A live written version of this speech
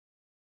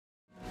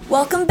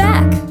Welcome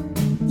back!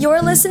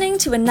 You're listening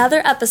to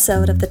another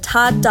episode of The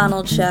Todd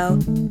Donald Show,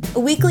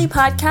 a weekly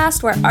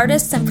podcast where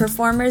artists and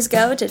performers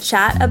go to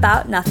chat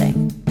about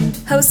nothing.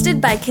 Hosted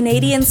by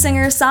Canadian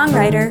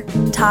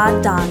singer-songwriter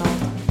Todd Donald.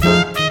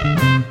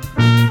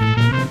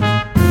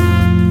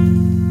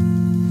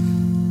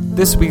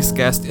 This week's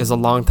guest is a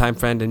longtime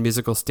friend and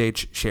musical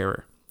stage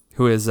sharer,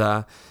 who is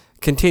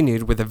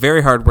continued with a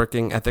very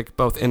hard-working ethic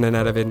both in and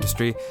out of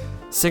industry,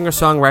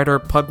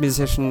 singer-songwriter, pub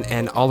musician,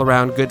 and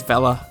all-around good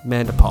fella,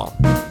 Amanda Paul.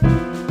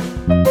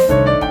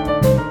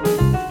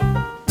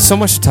 So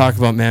much to talk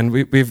about, man.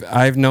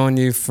 I've known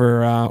you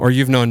for, or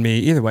you've known me.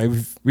 Either way,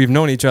 we've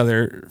known each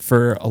other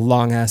for a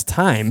long ass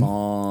time.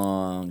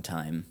 Long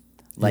time,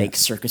 like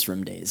circus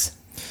room days.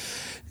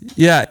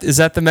 Yeah, is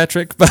that the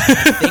metric? I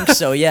think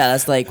so. Yeah,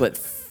 that's like what.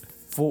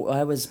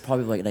 I was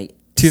probably like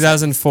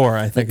 2004,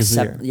 I think is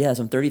the year. Yeah,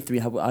 so I'm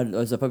 33. I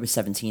was probably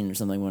 17 or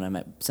something when I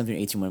met, 17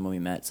 or 18 when we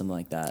met, something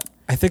like that.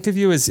 I think of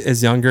you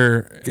as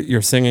younger,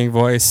 your singing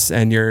voice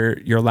and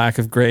your lack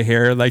of gray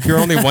hair. Like, you're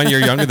only 1 year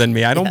younger than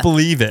me. I don't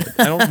believe it.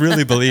 I don't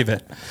really believe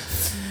it.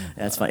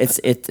 That's fine.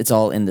 It's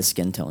all in the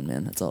skin tone,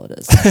 man. That's all it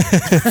is.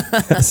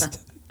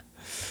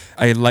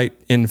 I light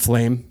in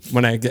flame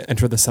when I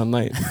enter the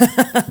sunlight.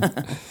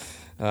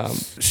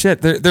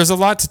 There's a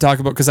lot to talk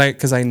about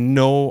because I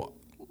know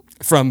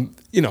from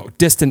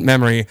distant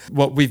memory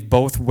what we've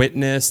both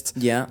witnessed.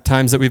 Yeah.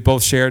 Times that we've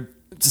both shared.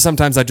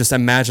 Sometimes I just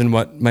imagine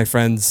what my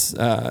friends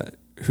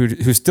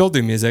who still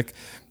do music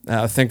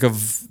think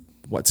of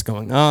what's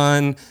going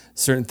on,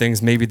 certain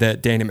things maybe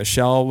that Danny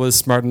Michel was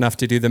smart enough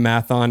to do the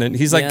math on, and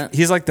he's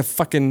like the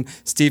fucking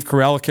Steve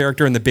Carell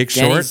character in The Big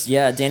Short.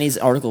 Yeah, Danny's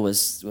article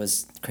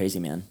was crazy,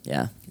 man.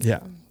 Yeah.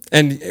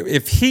 And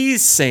if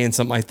he's saying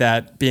something like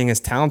that, being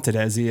as talented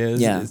as he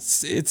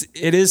is,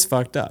 it is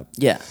fucked up.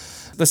 Yeah.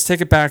 Let's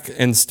take it back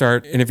and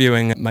start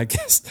interviewing my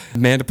guest,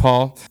 Amanda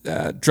Paul.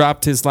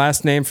 Dropped his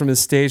last name from his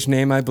stage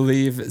name, I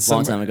believe. A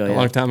long time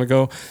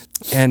ago.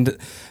 And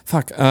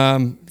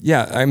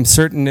I'm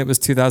certain it was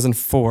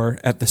 2004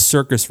 at the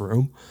Circus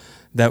Room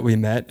that we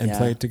met and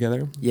played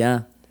together.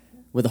 Yeah,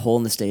 with a hole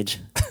in the stage.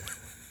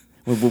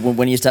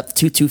 When you step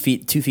two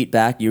feet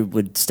back, you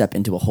would step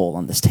into a hole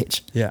on the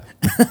stage. Yeah.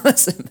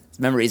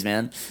 Memories,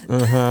 man.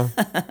 Uh-huh.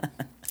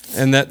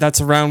 And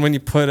that's around when you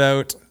put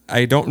out,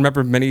 I don't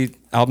remember many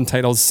album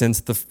titles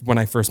since when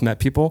I first met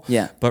people.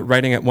 Yeah. But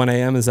Writing at 1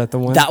 a.m., is that the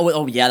one? That's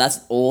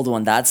the old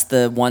one. That's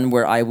the one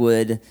where I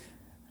would...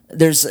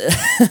 There's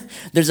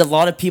a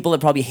lot of people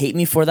that probably hate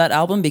me for that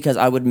album because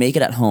I would make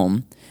it at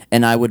home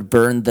and I would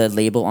burn the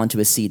label onto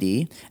a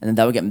CD and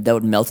then that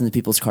would melt into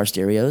people's car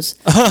stereos.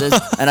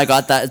 And I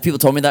got that. People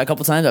told me that a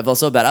couple times. I felt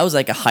so bad. I was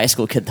like a high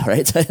school kid though,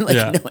 right? So I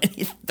didn't know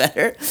any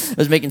better. I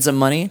was making some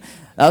money.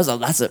 I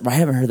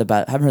haven't heard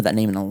that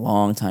name in a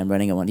long time.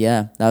 Writing at one.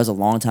 Yeah, that was a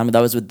long time.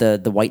 That was with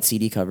the white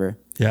CD cover.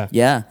 Yeah.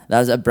 Yeah, that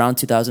was around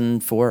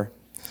 2004.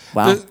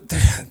 Wow.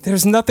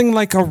 There's nothing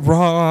like a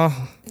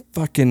raw,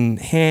 fucking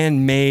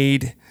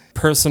handmade,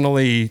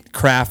 personally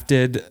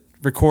crafted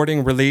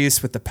recording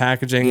release with the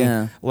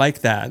packaging like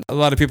that. A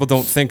lot of people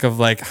don't think of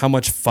like how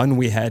much fun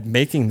we had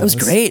making those. It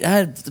was great. I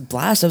had a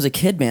blast. I was a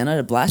kid, man. I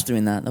had a blast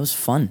doing that. That was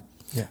fun.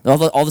 Yeah.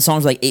 All the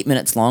songs were like 8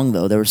 minutes long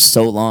though. They were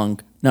so long.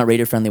 Not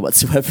radio friendly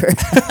whatsoever.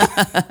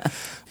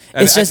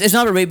 It's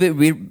not about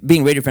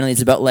being radio friendly.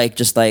 It's about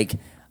just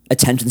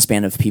attention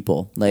span of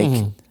people.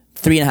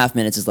 3.5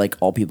 minutes is like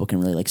all people can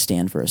really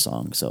stand for a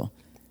song. So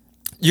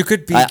you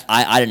could be.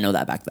 I didn't know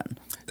that back then.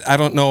 I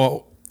don't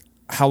know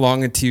how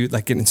long until you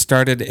getting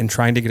started and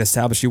trying to get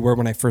established you were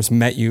when I first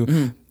met you.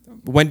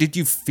 Mm-hmm. When did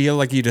you feel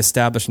like you'd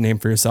established a name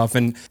for yourself,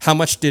 and how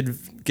much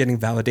did getting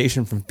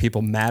validation from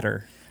people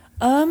matter?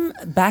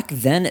 Back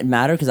then it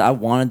mattered because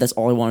that's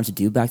all I wanted to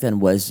do back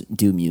then was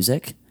do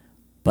music.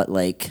 But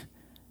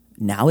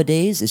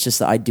nowadays it's just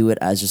that I do it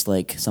as just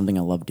something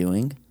I love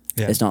doing.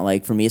 Yeah. It's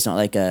not for me, it's not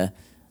like a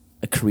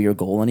career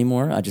goal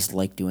anymore. I just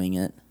like doing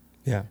it.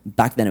 Yeah.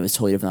 Back then it was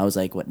totally different. I was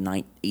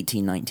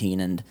 18, 19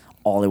 and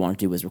all I wanted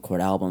to do was record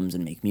albums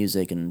and make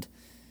music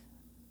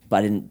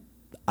but the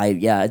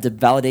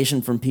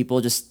validation from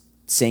people just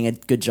saying a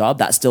good job,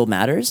 that still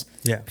matters.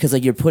 Yeah. Because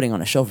you're putting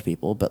on a show for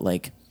people, but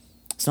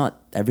it's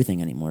not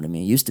everything anymore to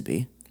me. It used to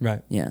be.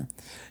 Right. Yeah.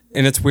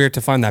 And it's weird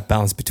to find that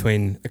balance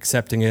between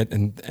accepting it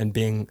and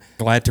being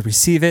glad to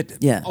receive it.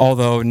 Yeah.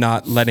 Although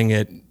not letting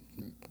it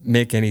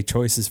make any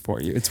choices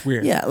for you. It's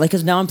weird. Yeah.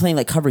 Because now I'm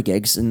playing cover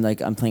gigs and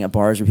I'm playing at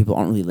bars where people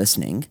aren't really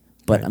listening,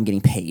 but I'm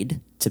getting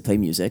paid to play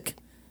music,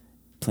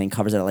 playing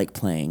covers that I like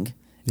playing.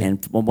 Yeah.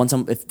 And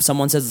if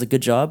someone says it's a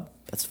good job,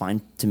 that's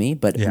fine to me.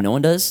 But if no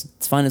one does,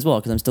 it's fine as well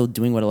because I'm still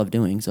doing what I love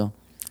doing. So.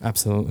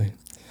 Absolutely.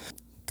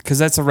 Because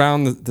that's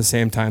around the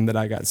same time that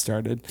I got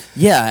started.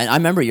 Yeah, and I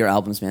remember your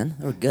albums, man.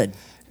 They were good.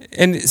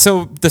 And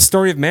so the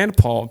story of Amanda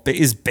Paul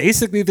is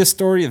basically the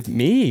story of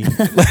me.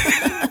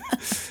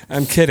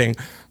 I'm kidding.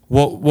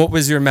 What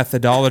was your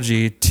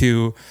methodology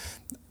to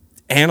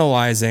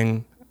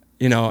analyzing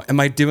You know, am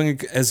I doing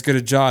as good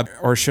a job,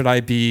 or should I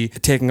be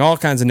taking all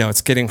kinds of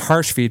notes, getting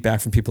harsh feedback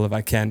from people if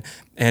I can,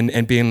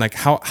 and being like,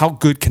 how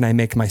good can I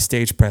make my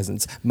stage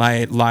presence,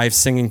 my live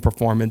singing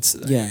performance,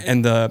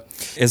 and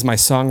is my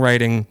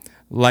songwriting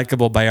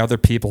likable by other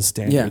people's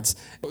standards?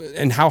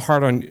 And how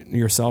hard on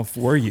yourself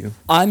were you?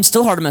 I'm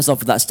still hard on myself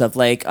for that stuff.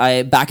 Like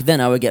back then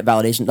I would get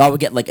validation. I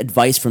would get like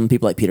advice from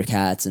people like Peter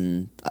Katz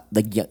and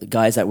like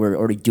guys that were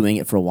already doing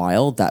it for a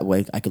while. That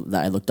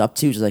I looked up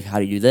to, just like, how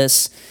do you do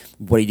this?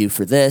 What do you do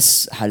for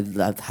this? How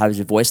does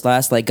your voice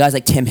last? Like guys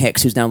like Tim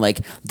Hicks, who's now like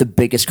the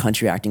biggest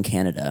country act in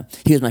Canada.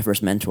 He was my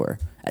first mentor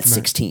at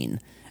 16.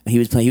 He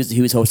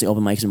was hosting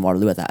open mics in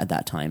Waterloo at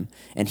that time,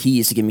 and he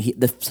used to give me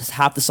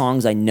half the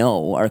songs I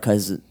know are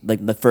because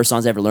like the first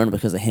songs I ever learned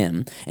because of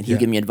him, and he would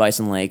give me advice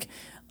on like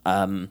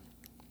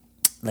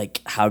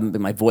how to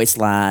make my voice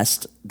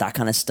last, that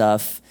kind of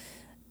stuff.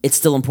 It's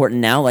still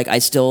important now. Like I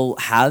still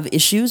have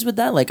issues with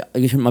that. Like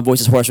my voice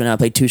is hoarse right now. I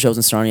played 2 shows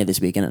in Sarnia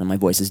this weekend, and my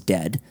voice is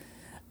dead.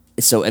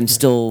 So I'm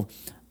still.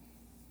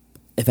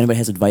 If anybody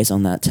has advice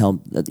on that,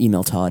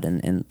 email Todd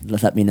and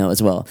let me know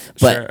as well.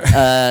 But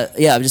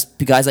sure. Just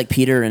guys like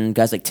Peter and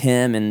guys like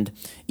Tim and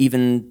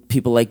even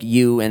people like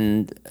you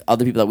and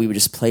other people that we would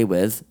just play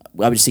with.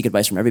 I would just seek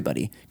advice from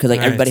everybody because like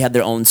everybody had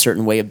their own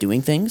certain way of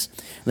doing things.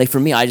 Like for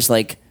me, I just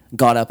like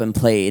got up and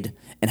played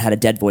and had a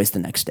dead voice the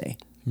next day.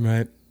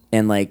 Right.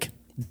 And like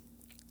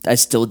I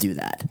still do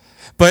that.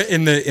 But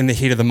in the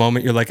heat of the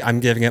moment, you're like, I'm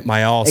giving it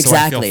my all.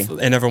 Exactly. So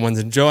and everyone's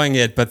enjoying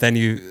it. But then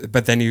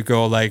you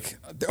go like,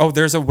 oh,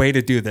 there's a way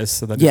to do this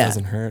so that it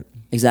doesn't hurt.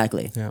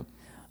 Exactly. Yeah.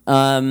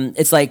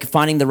 It's like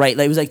finding the right.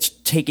 Like, it was like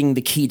taking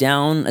the key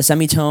down a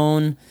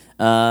semitone,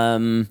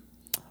 or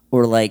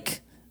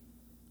like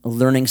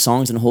learning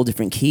songs in a whole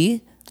different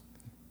key.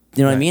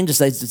 You know what I mean?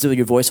 Just like so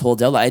your voice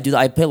holds out. I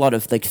play a lot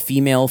of like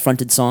female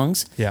fronted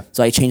songs. Yeah.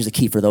 So I change the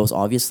key for those.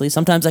 Obviously,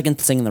 sometimes I can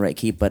sing in the right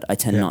key, but I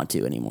tend not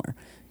to anymore.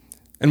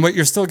 And what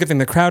you're still giving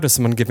the crowd is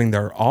someone giving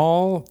their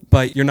all,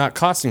 but you're not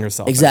costing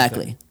yourself.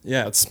 Exactly. Anything.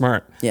 Yeah, it's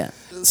smart. Yeah.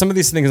 Some of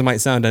these things might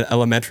sound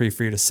elementary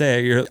for you to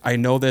say. I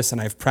know this and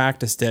I've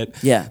practiced it.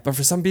 Yeah. But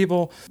for some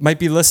people, might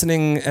be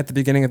listening at the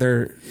beginning of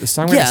their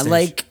songwriting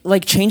stage.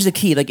 like change the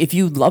key. Like if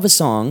you love a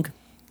song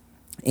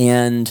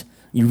and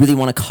you really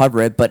want to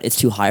cover it, but it's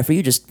too high for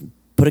you, just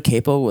put a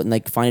capo and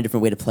like find a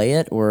different way to play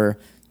it, or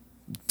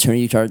tune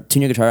your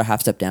guitar a half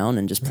step down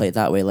and just play it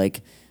that way.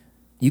 Like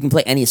you can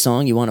play any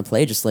song you want to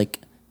play, just like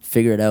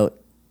figure it out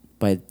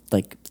by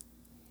like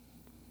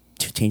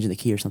changing the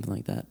key or something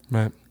like that.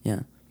 Right.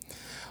 Yeah.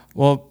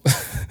 Well,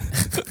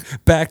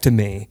 back to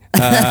me.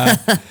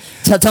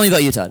 Tell me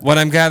about you, Todd. What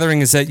I'm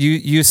gathering is that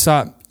you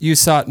sought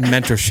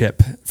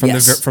mentorship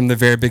from the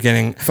very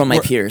beginning from my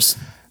peers.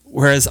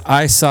 Whereas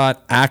I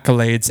sought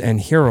accolades and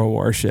hero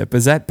worship.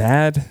 Is that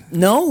bad?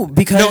 No,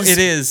 because no, it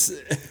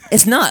is.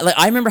 It's not. Like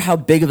I remember how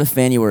big of a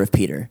fan you were of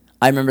Peter.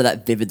 I remember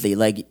that vividly.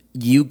 Like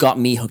you got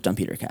me hooked on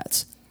Peter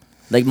Katz.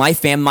 Like my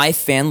fan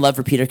love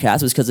for Peter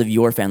Katz was because of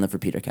your fan love for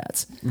Peter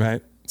Katz.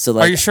 Right. So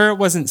like, are you sure it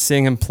wasn't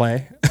seeing him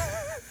play?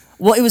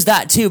 Well, it was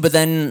that too, but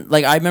then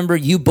like I remember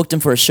you booked him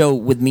for a show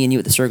with me and you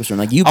at the Circus Room.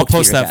 Like you booked I'll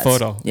post Peter that Katz.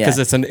 photo because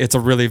it's a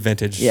really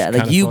vintage. Yeah,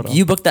 like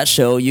you booked that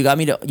show. You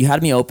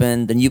had me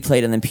open, then you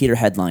played, and then Peter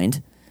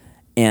headlined,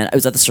 and I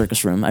was at the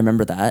Circus Room. I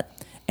remember that,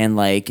 and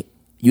like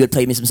you had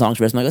played me some songs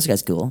for us. I'm like, oh, this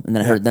guy's cool, and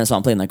then I saw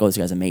him play, and like, oh, this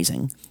guy's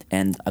amazing,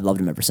 and I've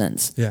loved him ever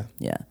since. Yeah,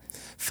 yeah.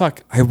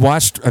 Fuck, I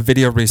watched a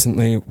video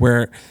recently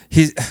where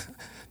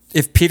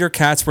if Peter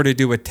Katz were to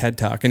do a TED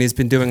Talk, and he's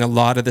been doing a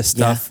lot of this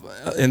stuff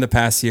in the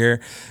past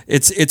year,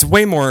 it's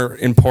way more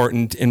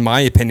important, in my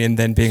opinion,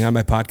 than being on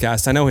my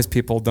podcast. I know his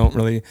people don't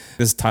really,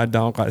 this Todd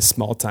Donald got a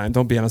small time,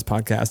 don't be on his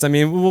podcast. I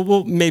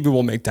mean, maybe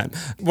we'll make time.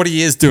 What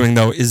he is doing,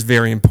 though, is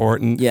very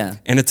important. Yeah.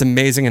 And it's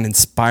amazing and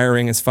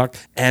inspiring as fuck.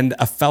 And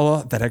a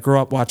fella that I grew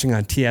up watching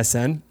on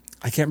TSN,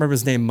 I can't remember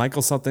his name,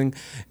 Michael something,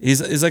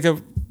 he's like a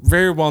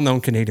very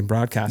well-known Canadian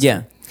broadcaster.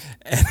 Yeah.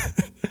 And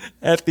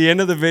at the end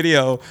of the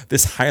video,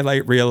 this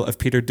highlight reel of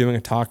Peter doing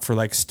a talk for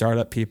like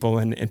startup people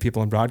and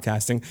people in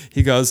broadcasting,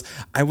 he goes,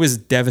 I was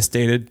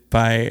devastated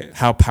by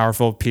how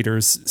powerful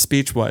Peter's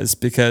speech was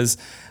because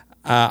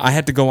I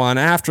had to go on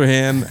after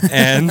him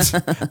and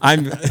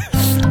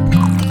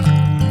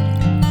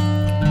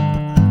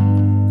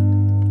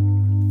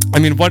I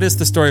mean, what is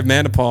the story of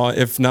Mandipal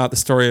if not the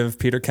story of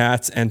Peter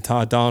Katz and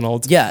Todd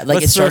Donald? Yeah,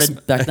 like it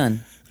started back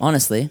then.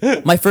 Honestly,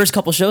 my first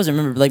couple shows, I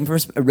remember, like my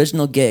first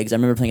original gigs, I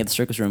remember playing at the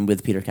Circus Room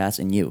with Peter Katz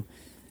and you.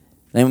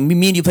 And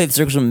me and you played at the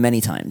Circus Room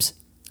many times.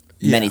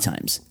 Many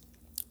times.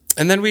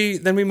 And then we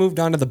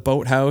moved on to the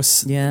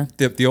Boathouse. Yeah.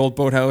 The old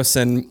Boathouse.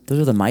 And those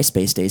are the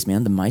MySpace days,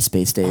 man. The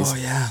MySpace days. Oh,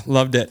 yeah.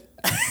 Loved it.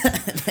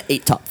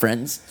 8 top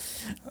friends.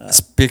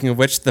 Speaking of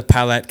which, the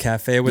Palette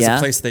Cafe was a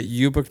place that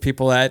you booked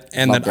people at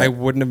and that I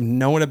wouldn't have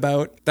known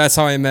about. That's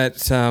how I met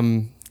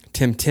Tim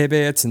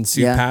Tibbetts and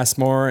Sue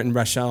Passmore and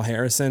Rochelle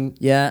Harrison.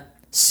 Yeah.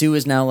 Sue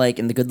is now like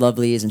in the Good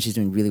Lovelies and she's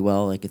doing really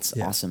well. Like it's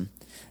awesome.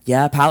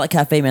 Yeah, Palette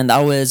Cafe, man.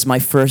 That was my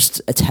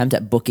first attempt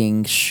at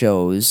booking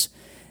shows,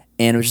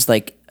 and it was just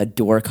like a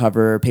door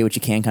cover, pay what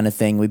you can kind of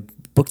thing. We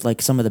booked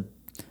like some of the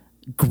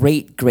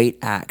great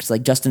acts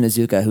like Justin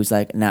Azuka, who's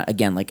like, now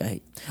again, like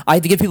I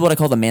have to give people what I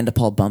call the Amanda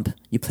Paul bump.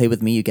 You play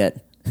with me, you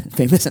get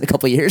famous in a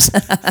couple of years.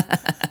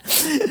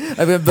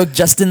 I booked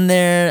Justin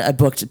there. I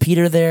booked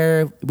Peter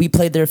there. We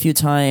played there a few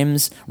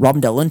times.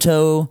 Robin Del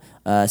Unto,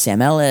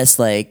 Sam Ellis,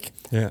 like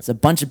it's a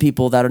bunch of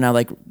people that are now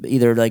like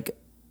either like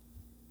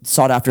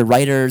sought after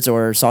writers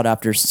or sought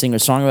after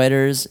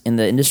singer-songwriters in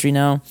the industry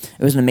now.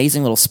 It was an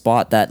amazing little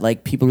spot that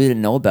like people really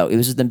didn't know about.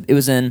 It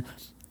was in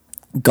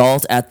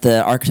Galt at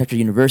the Architecture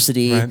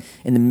University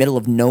in the middle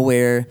of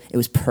nowhere. It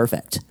was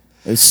perfect.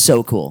 It was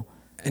so cool.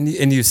 And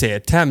you say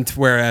attempt,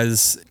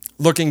 whereas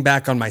looking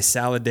back on my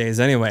salad days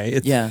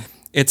anyway,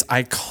 it's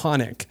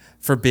iconic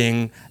for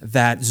being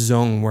that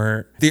zone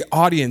where the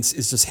audience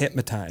is just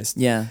hypnotized.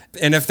 Yeah.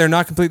 And if they're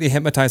not completely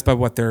hypnotized by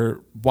what they're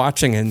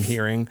watching and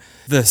hearing,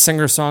 the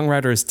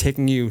singer-songwriter is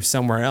taking you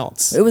somewhere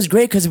else. It was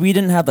great because we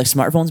didn't have like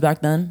smartphones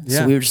back then.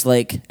 Yeah. So we were just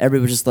like,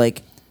 everybody was just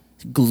like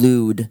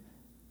glued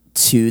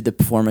to the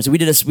performance. We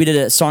did a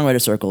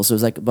songwriter circle. So it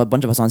was like a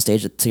bunch of us on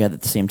stage together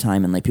at the same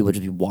time, and like people would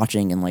just be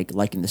watching and like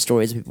liking the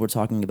stories that people were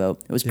talking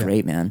about. It was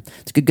great, man.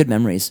 It's good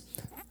memories.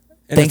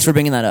 And thanks for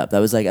bringing that up. That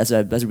was like, that's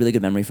a really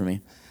good memory for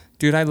me.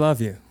 Dude, I love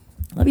you.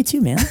 I love you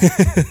too, man.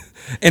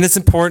 And it's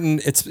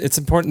important. It's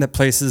important that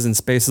places and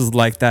spaces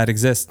like that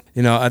exist.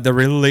 You know, the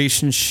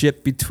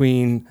relationship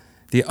between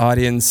the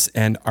audience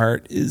and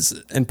art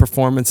and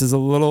performance is a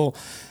little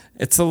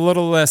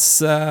less.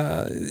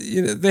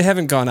 They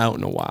haven't gone out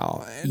in a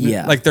while.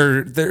 Yeah, like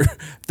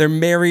they're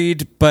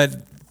married,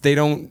 but they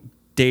don't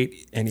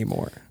date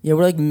anymore. Yeah,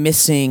 we're like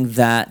missing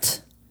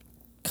that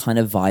kind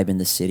of vibe in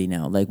the city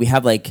now. Like we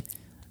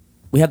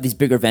have these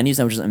bigger venues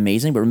now, which is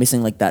amazing, but we're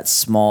missing like that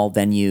small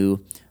venue,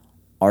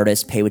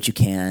 artist, pay what you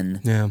can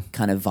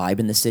kind of vibe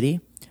in the city.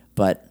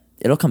 But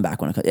it'll come back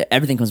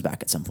everything comes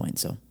back at some point.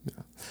 So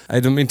I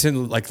don't mean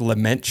to like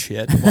lament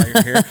shit while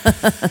you're here.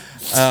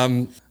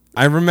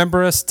 I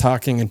remember us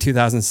talking in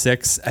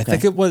 2006. I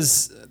think it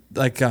was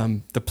like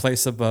the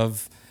place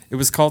above. It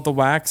was called The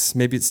Wax.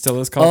 Maybe it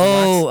still is called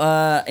The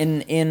Wax.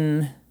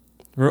 In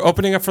we're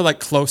opening up for like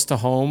close to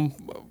home.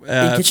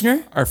 In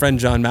Kitchener? Our friend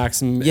John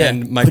Maxim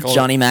and Michael.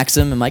 Johnny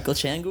Maxim and Michael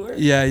Changur?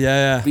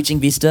 Yeah. Reaching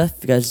Vista,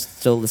 if you guys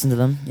still listen to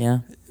them.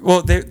 Yeah.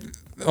 Well,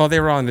 they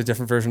were on a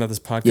different version of this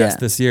podcast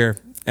this year.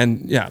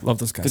 And yeah, love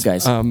those guys.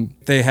 Good guys.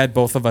 They had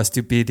both of us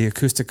to be the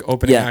acoustic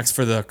opening acts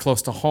for the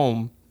Close to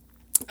Home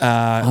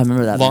I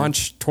remember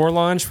that tour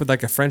launch with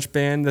like a French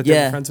band that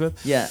they were friends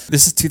with. Yeah.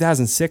 This is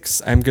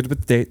 2006. I'm good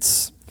with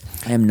dates.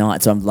 I am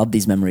not, so I love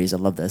these memories. I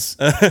love this.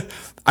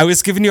 I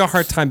was giving you a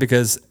hard time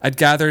because I'd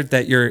gathered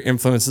that your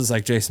influences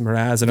like Jason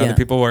Mraz and other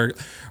people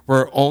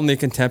were only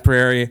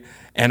contemporary,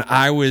 and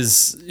I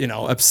was,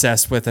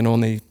 obsessed with and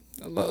only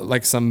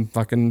like some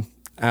fucking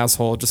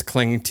asshole just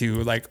clinging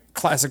to like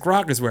classic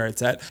rock is where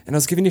it's at. And I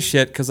was giving you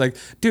shit because like,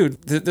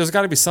 dude, there's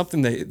got to be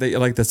something that you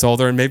like that's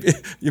older, and maybe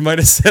you might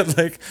have said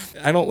like,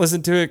 I don't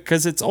listen to it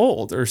because it's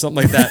old or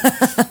something like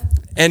that.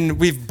 And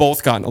we've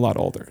both gotten a lot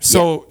older.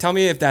 So tell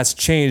me if that's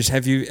changed.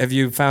 Have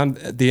you found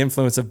the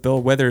influence of Bill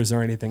Withers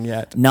or anything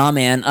yet? Nah,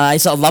 man. I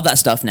love that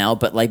stuff now,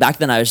 but like back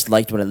then I just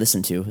liked what I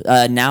listened to.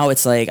 Now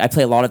it's like I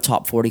play a lot of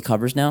top 40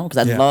 covers now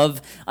because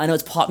I know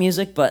it's pop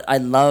music, but I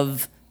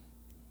love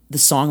the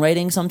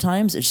songwriting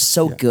sometimes. It's just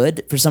so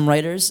good for some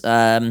writers.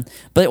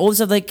 But all this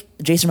stuff like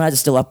Jason Mraz is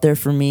still up there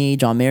for me.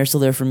 John Mayer is still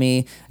there for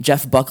me.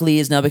 Jeff Buckley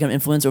has now become an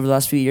influence over the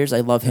last few years.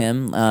 I love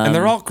him. And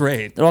they're all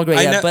great. They're all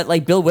great, but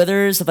like Bill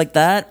Withers, stuff like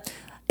that,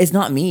 it's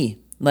not me.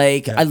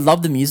 Like I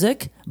love the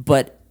music,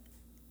 but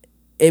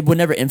it would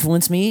never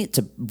influence me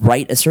to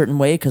write a certain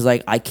way because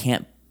like I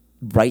can't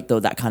write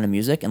that kind of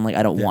music, and like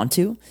I don't want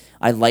to.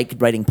 I like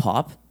writing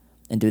pop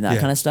and doing that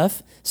kind of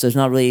stuff. So it's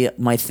not really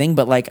my thing,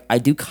 but like I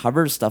do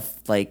cover stuff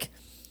like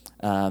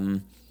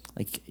U2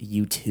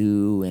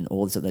 and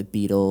old stuff like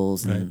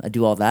Beatles, and I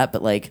do all that,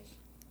 but like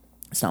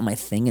it's not my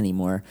thing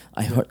anymore.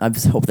 I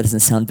just hope that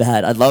doesn't sound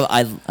bad. I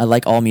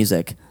like all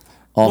music.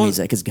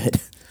 Music is good.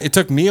 It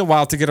took me a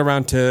while to get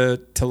around to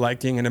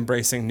liking and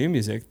embracing new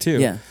music too.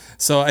 Yeah.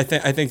 So I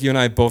think you and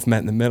I both met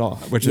in the middle,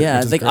 which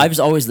is like great. I've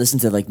just always listened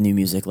to like new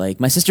music.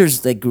 Like my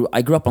sisters, I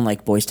grew up on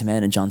like Boyz II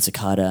Men and John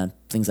Cicada,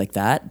 things like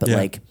that. But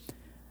like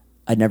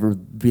I never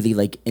really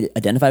like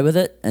identified with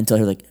it until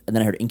I heard and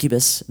then I heard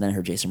Incubus, and then I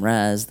heard Jason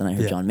Mraz, then I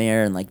heard John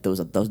Mayer, and like those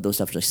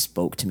stuff just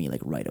spoke to me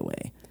like right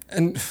away.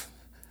 And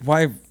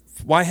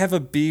why have a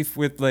beef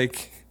with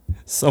like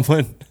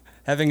someone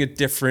having a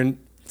different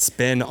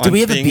spin on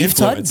being influenced?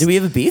 Todd? Do we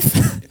have a beef?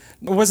 It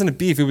wasn't a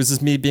beef. It was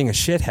just me being a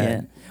shithead.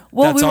 Yeah.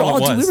 Well,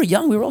 we were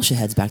young. We were all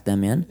shitheads back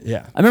then, man.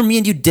 Yeah. I remember me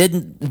and you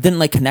didn't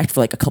like connect for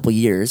like a couple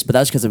years, but that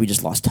was because we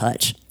just lost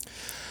touch.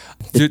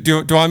 Do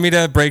you want me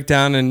to break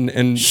down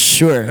and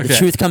Sure. Okay. The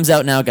truth comes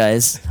out now,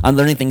 guys. I'm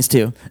learning things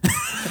too.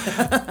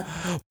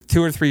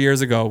 2 or 3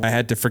 years ago, I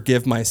had to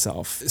forgive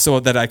myself so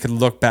that I could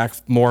look back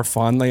more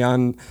fondly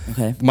on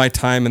my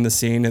time in the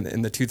scene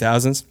in the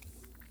 2000s.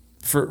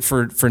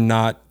 For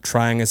not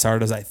trying as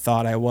hard as I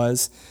thought I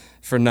was,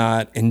 for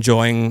not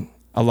enjoying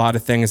a lot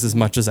of things as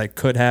much as I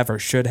could have or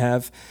should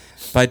have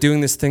by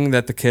doing this thing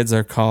that the kids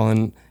are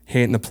calling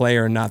hating the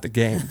player and not the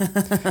game,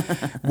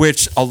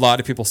 which a lot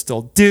of people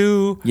still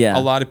do. Yeah. A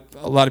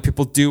lot of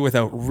people do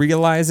without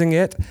realizing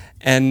it,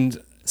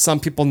 and some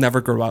people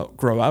never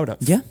grow out of.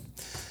 Yeah.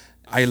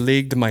 I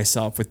leagued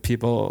myself with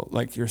people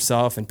like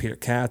yourself and Peter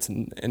Katz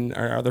and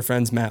our other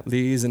friends, Matt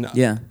Lees, and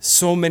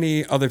so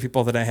many other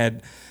people that I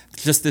had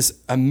just this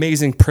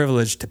amazing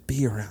privilege to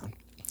be around.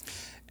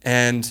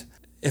 And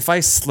if I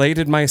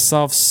slated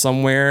myself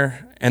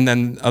somewhere and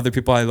then other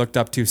people I looked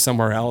up to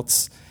somewhere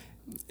else,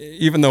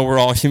 even though we're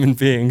all human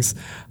beings,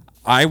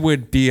 I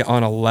would be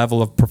on a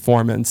level of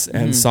performance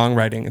and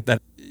songwriting that,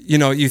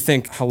 you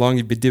think how long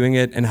you've been doing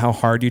it and how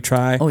hard you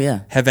try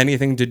have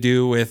anything to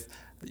do with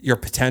your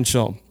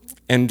potential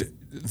and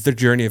the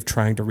journey of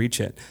trying to reach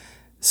it.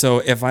 So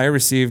if I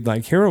received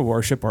like hero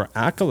worship or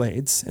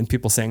accolades and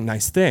people saying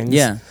nice things,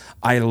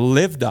 I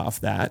lived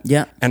off that.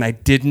 Yeah. And I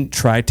didn't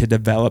try to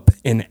develop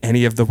in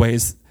any of the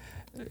ways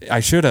I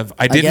should have.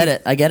 I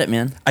get it,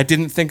 man. I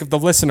didn't think of the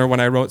listener when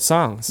I wrote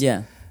songs.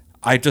 Yeah.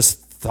 I just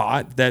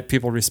thought that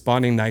people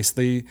responding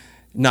nicely,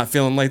 not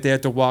feeling like they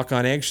had to walk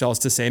on eggshells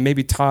to say,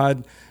 maybe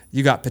Todd,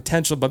 you got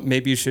potential, but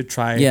maybe you should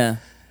try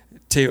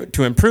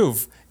to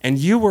improve. And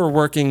you were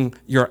working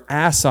your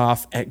ass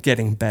off at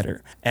getting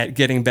better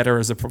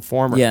as a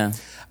performer. Yeah.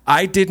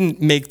 I didn't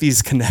make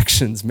these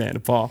connections, man,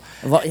 Paul.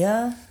 Well,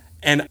 yeah.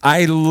 And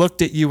I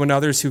looked at you and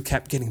others who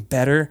kept getting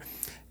better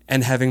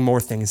and having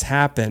more things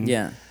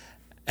happen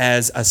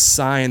as a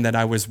sign that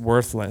I was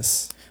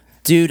worthless.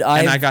 Dude,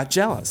 I got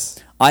jealous.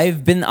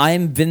 I've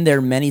been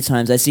there many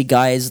times. I see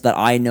guys that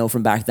I know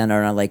from back then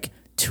are like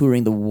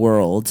touring the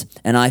world,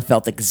 and I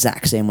felt the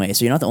exact same way.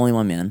 So you're not the only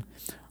one, man.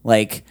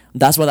 Like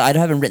that's why I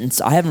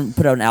haven't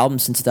put out an album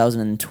since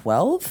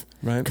 2012,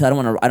 right? Because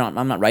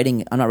I'm not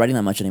writing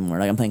that much anymore.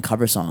 Like I'm playing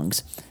cover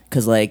songs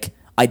because like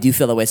I do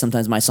feel that way.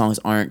 Sometimes my songs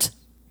aren't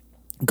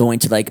going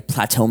to like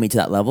plateau me to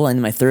that level. I'm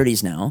in my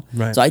 30s now,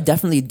 right? So I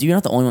definitely do. You're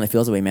not the only one that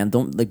feels that way, man.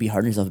 Don't like be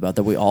hard on yourself about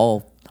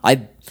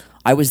that.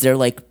 I was there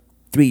like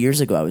 3 years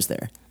ago. I was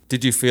there.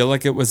 Did you feel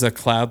like it was a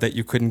cloud that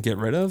you couldn't get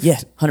rid of? Yeah,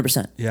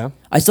 100%. Yeah.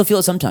 I still feel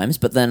it sometimes,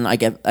 but then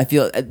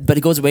but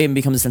it goes away and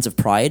becomes a sense of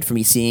pride for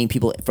me seeing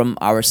people from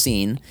our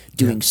scene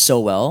doing so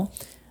well.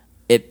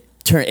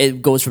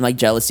 It goes from like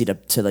jealousy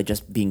to like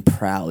just being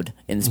proud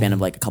in the span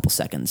of like a couple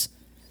seconds.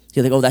 So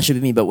you're like, oh, that should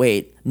be me, but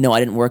wait, no, I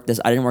didn't work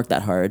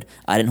that hard.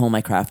 I didn't hone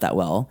my craft that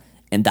well,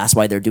 and that's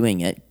why they're doing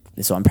it.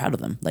 So I'm proud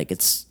of them. Like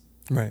it's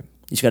right.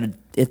 You just gotta.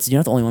 You're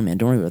not the only one, man.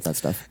 Don't worry about that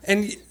stuff.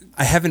 And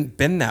I haven't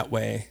been that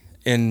way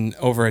in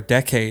over a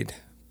decade,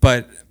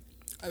 but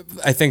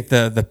I think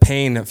the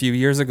pain a few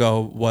years ago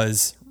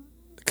was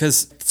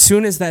because as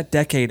soon as that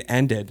decade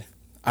ended,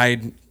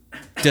 I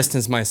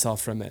distanced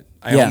myself from it.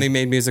 I only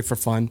made music for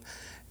fun,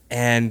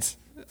 and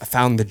I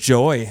found the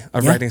joy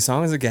of writing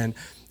songs again,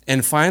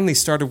 and finally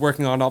started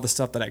working on all the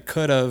stuff that I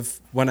could have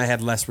when I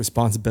had less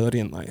responsibility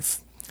in life.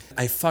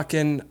 I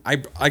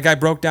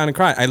broke down and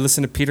cried. I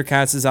listened to Peter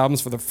Katz's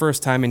albums for the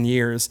first time in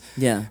years.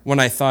 Yeah. When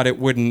I thought it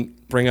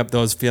wouldn't bring up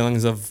those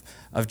feelings of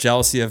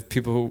jealousy of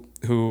people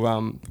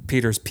who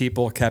Peter's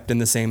people kept in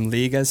the same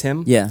league as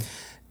him. Yeah.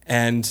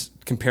 And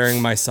comparing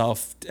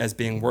myself as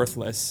being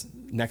worthless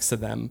next to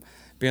them,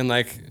 being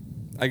like,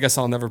 I guess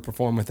I'll never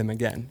perform with him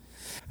again.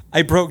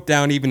 I broke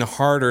down even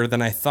harder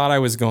than I thought I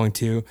was going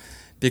to,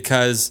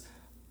 because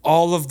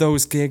all of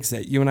those gigs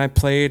that you and I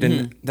played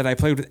and that I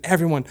played with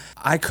everyone,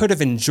 I could have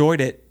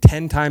enjoyed it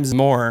 10 times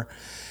more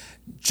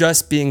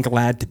just being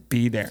glad to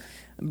be there.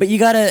 But you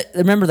gotta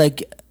remember,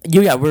 like,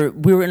 we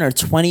were in our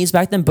 20s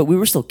back then, but we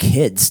were still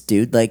kids,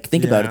 dude. Like,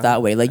 think about it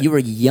that way. Like, you were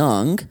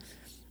young.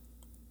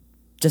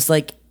 Just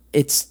like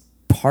it's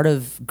part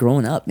of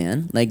growing up,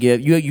 man. Like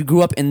you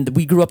grew up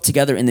we grew up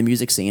together in the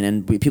music scene,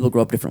 and people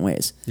grow up different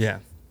ways. Yeah.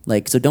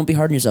 Like, so don't be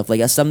hard on yourself. Like,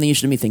 that's something you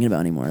shouldn't be thinking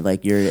about anymore.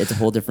 Like, it's a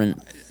whole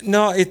different.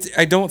 No,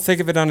 I don't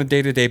think of it on a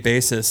day-to-day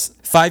basis.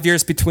 5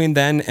 years between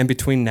then and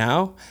between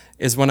now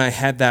is when I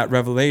had that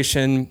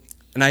revelation.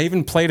 And I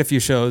even played a few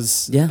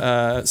shows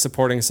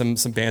supporting some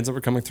bands that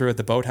were coming through at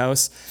the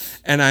Boathouse.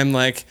 And I'm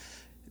like,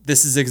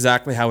 this is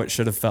exactly how it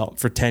should have felt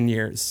for 10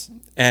 years.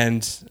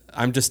 And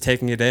I'm just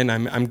taking it in.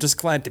 I'm just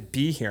glad to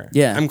be here.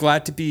 Yeah. I'm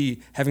glad to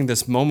be having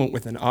this moment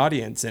with an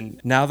audience.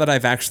 And now that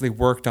I've actually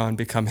worked on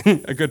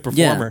becoming a good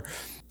performer,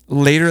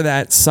 later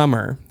that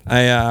summer,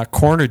 I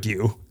cornered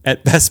you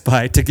at Best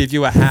Buy to give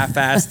you a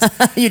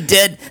half-assed you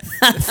did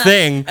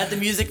thing at the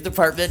music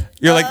department.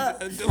 You're like,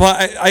 well,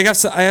 I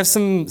have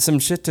some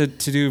shit to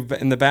do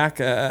in the back.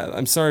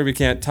 I'm sorry we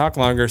can't talk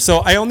longer. So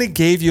I only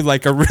gave you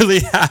like a really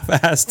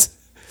half-assed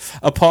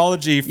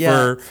apology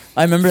for.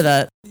 I remember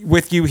that.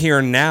 With you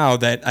here now,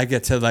 that I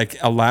get to like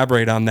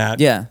elaborate on that.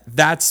 Yeah,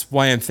 that's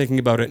why I'm thinking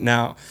about it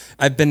now.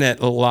 I've been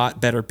at a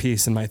lot better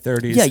peace in my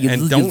 30s. Yeah, you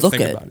look think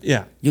good. About it.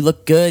 Yeah, you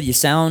look good. You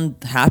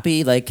sound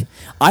happy. Like,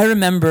 I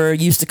remember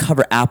you used to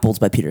cover Apples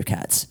by Peter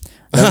Katz.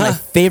 That was my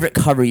favorite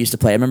cover you used to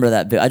play. I remember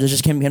that. I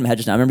just came in my head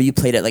just now. I remember you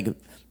played it like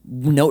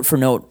note for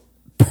note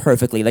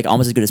perfectly, like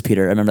almost as good as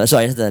Peter. I remember that. So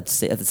I have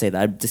to say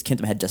that. I just came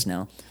to my head just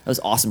now. That was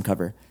an awesome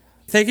cover.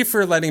 Thank you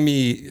for letting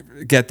me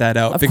get that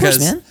out, Of because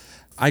course, man.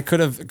 I could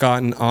have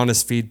gotten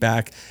honest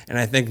feedback, and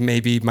I think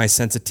maybe my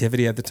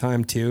sensitivity at the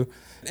time too.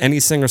 Any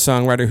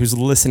singer-songwriter who's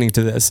listening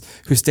to this,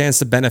 who stands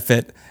to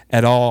benefit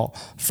at all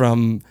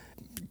from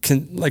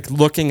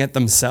looking at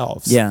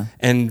themselves,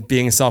 and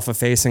being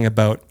self-effacing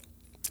about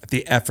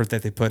the effort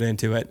that they put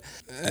into it,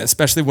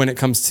 especially when it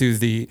comes to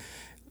the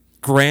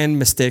grand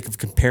mistake of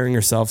comparing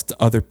yourself to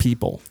other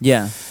people.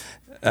 Yeah.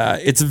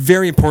 It's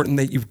very important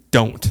that you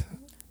don't.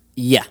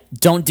 Yeah,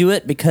 don't do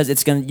it, because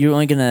you're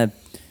only gonna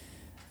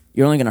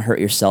hurt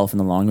yourself in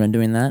the long run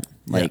doing that.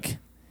 Like,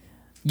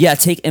 yeah,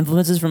 take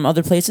influences from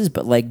other places,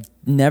 but like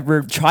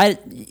never try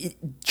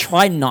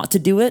not to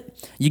do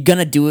it. You're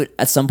gonna do it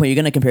at some point. You're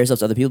gonna compare yourself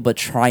to other people, but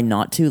try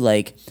not to.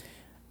 Like,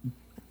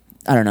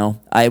 I don't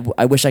know. I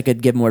wish I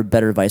could give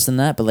better advice than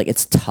that, but like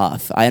it's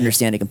tough. I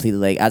understand it completely.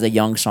 Like, as a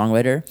young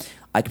songwriter,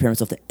 I compare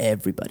myself to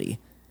everybody.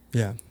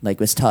 Yeah,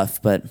 like it's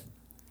tough, but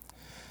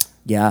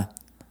yeah.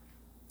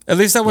 At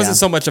least I wasn't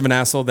so much of an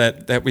asshole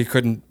that we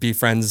couldn't be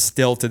friends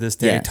still to this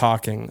day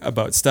talking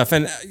about stuff.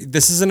 And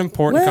this is an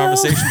important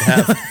conversation to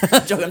have.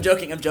 I'm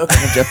joking.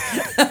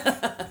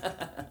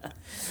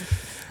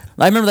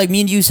 I remember like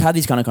me and you have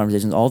these kind of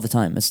conversations all the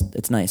time. It's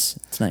nice.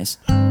 It's nice.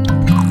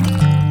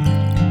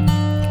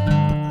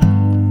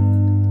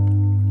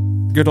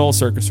 Good old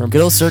circus room.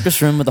 Good old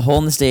circus room with a hole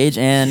in the stage.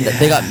 And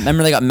they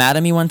got mad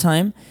at me one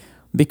time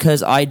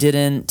because I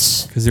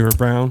didn't... Because you were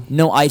brown?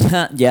 No, I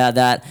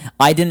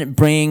didn't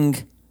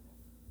bring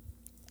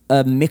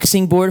a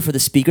mixing board for the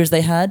speakers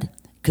they had,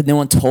 because no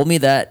one told me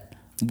that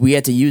we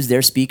had to use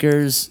their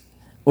speakers,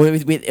 or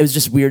it was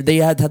just weird. They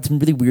had some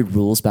really weird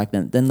rules back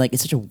then. Then like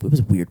it was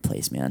a weird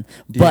place, man.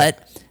 But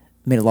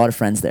I made a lot of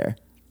friends there.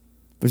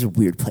 It was a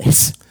weird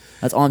place.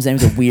 That's all I'm saying.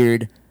 It was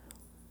a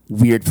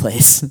weird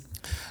place.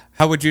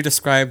 How would you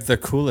describe the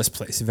coolest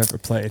place you've ever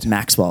played?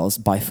 Maxwell's,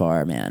 by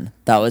far, man.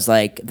 That was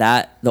like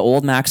that. The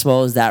old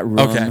Maxwell's, that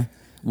room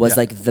was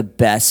like the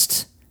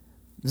best.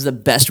 It was the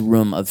best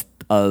room of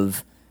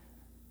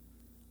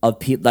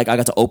people. Like, I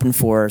got to open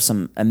for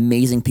some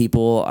amazing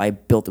people. I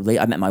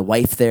met my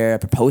wife there. I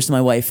proposed to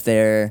my wife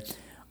there.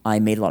 I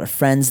made a lot of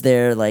friends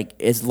there. Like,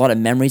 it's a lot of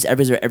memories.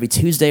 Every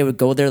Tuesday I would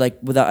go there. Like,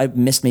 I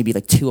missed maybe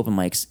like 2 open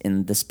mics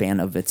in the span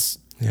of its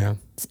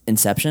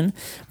inception.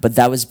 But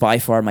that was by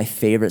far my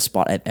favorite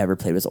spot I've ever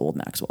played, was old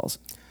Maxwell's.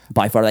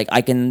 By far, like,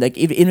 I can, like,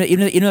 even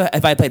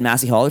if I played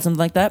Massey Hall or something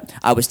like that,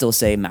 I would still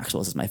say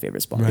Maxwell's is my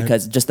favorite spot,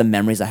 because just the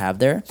memories I have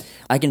there.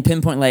 I can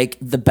pinpoint like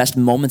the best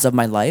moments of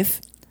my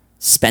life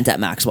spent at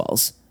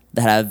Maxwell's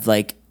that have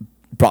like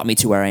brought me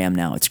to where I am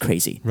now. It's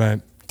crazy. Right.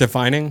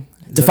 Defining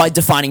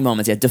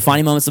moments. Yeah,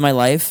 defining moments of my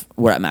life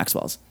were at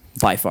Maxwell's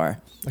by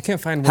far. I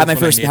can't find. Had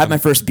my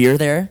first beer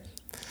there.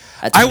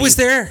 I was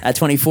there at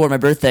 24, my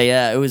birthday.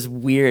 Yeah, it was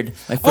weird.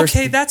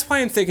 Okay, that's why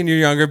I'm thinking you're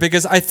younger,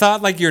 because I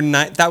thought like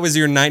that was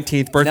your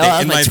 19th birthday. No,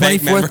 that was in my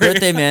 24th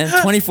birthday, man.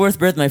 24th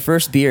birthday, my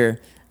first beer.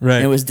 Right.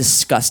 And it was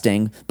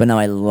disgusting, but now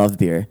I love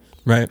beer.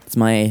 Right. It's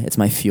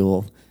my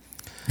fuel.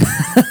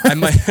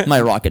 My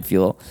rocket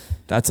fuel.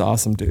 That's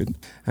awesome, dude. I'm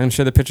going to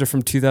show the picture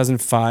from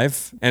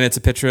 2005, and it's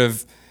a picture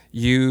of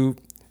you,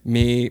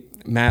 me,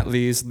 Matt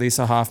Lees,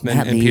 Lisa Hoffman,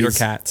 and Peter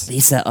Katz.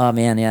 Lisa, oh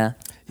man, yeah.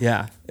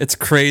 Yeah, it's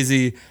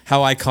crazy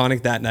how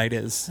iconic that night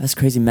is. That's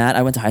crazy. Matt,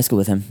 I went to high school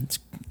with him. It's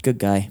a good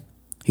guy.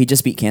 He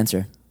just beat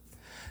cancer.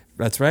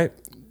 That's right.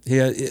 He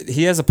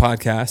has a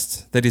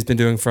podcast that he's been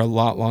doing for a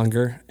lot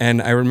longer, and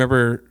I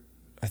remember,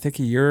 I think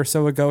a year or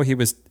so ago, he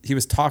was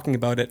talking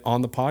about it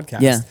on the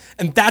podcast. Yeah.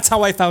 And that's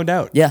how I found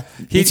out. Yeah,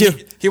 me too.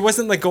 He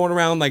wasn't like going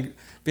around like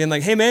being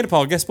like, "Hey, man,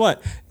 Paul, guess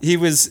what?" He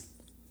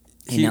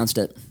announced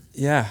it.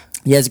 Yeah.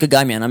 Yeah, he's a good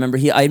guy, man. I remember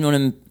I'd known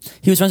him.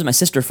 He was friends with my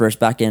sister first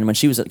back in when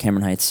she was at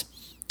Cameron Heights.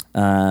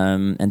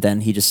 And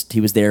then he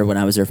was there when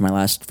I was there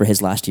for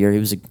his last year. He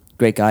was a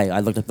great guy. I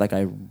looked up that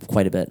guy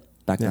quite a bit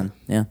back then.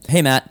 Yeah.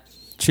 Hey, Matt.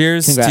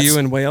 Cheers. Congrats. To you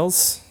in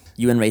Wales.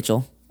 You and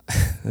Rachel.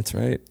 That's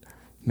right,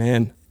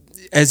 man.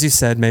 As you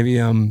said,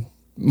 maybe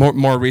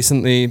more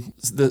recently,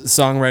 the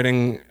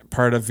songwriting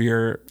part of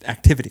your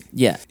activity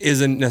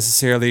isn't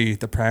necessarily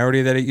the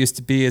priority that it used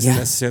to be. Isn't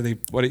necessarily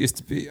what it used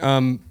to be.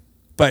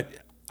 But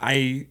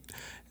I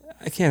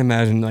can't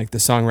imagine like the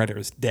songwriter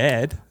is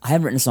dead. I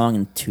haven't written a song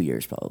in 2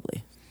 years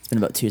probably. It's been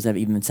about 2 years. I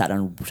haven't even sat down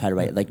and tried to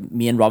write. Like,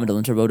 me and Robin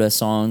DeLinter wrote a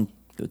song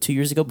 2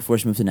 years ago before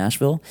she moved to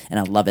Nashville, and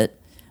I love it.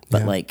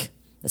 But like,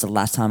 that's the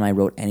last time I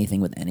wrote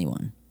anything with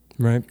anyone.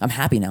 Right. I'm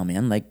happy now,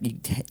 man. Like,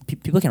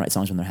 people can't write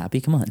songs when they're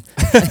happy. Come on.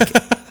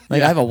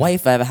 Like I have a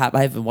wife. I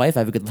have a wife. I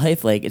have a good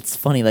life. Like, it's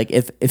funny. Like,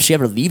 if she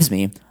ever leaves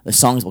me, the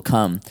songs will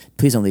come.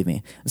 Please don't leave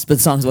me. But the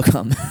songs will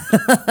come.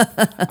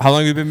 How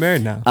long have you been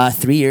married now?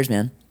 3 years,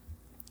 man.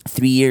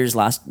 3 years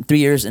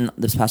in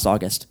this past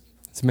August.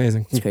 It's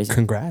amazing. It's crazy.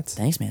 Congrats.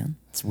 Thanks, man.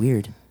 It's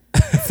weird.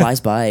 It flies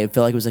by. It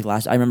felt like it was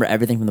like I remember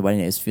everything from the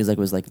wedding days. It feels like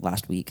it was like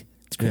last week.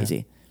 It's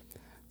crazy.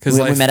 Because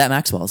we met at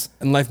Maxwell's.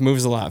 And life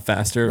moves a lot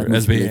faster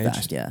as we really age.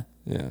 Fast, yeah.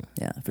 Yeah,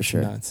 for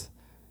sure. Nuts.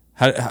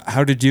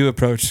 How did you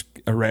approach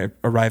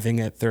arriving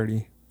at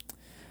 30?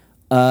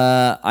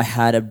 I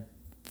had a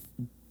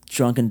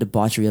drunken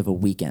debauchery of a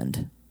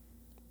weekend.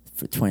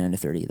 for 29 to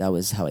 30. That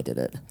was how I did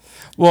it.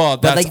 Well,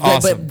 that's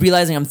awesome. But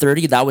realizing I'm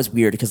 30, that was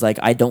weird because like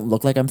I don't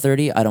look like I'm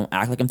 30. I don't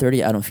act like I'm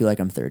 30. I don't feel like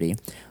I'm 30.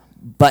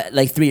 But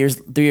like 3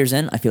 years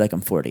in, I feel like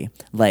I'm 40.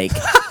 Like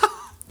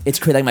it's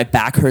crazy. Like my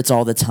back hurts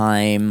all the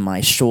time. My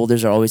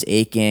shoulders are always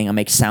aching. I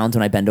make sounds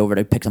when I bend over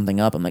to pick something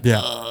up. I'm like,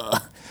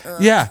 ugh.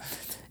 Yeah.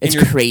 It's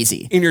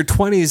crazy. In your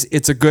 20s,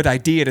 it's a good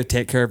idea to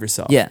take care of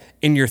yourself. Yeah.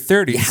 In your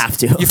 30s, you have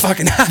to. You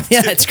fucking have to.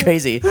 Yeah, it's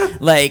crazy.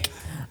 Like,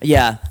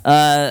 yeah.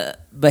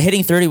 But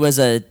hitting 30 was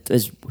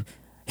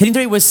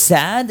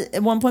sad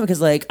at one point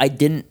because like I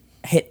didn't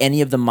hit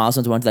any of the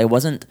milestones I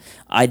wanted.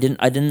 I didn't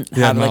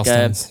have like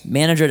milestones. a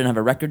manager, didn't have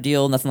a record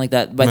deal, nothing like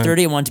that. By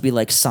 30, I wanted to be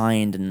like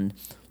signed and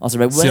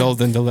also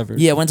sealed and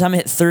delivered. Yeah, one time I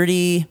hit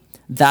 30,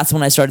 that's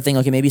when I started thinking,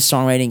 okay, maybe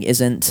songwriting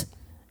isn't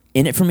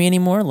in it for me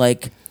anymore.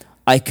 Like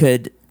I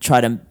could try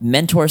to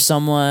mentor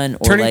someone.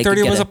 Or turning like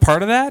 30 was a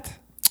part of that?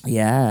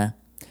 Yeah.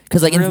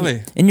 Because like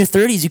really? in your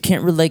 30s, you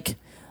can't really like,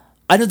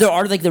 I know there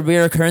are like the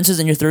rare occurrences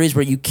in your 30s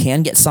where you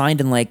can get signed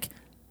and like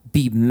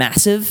be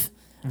massive,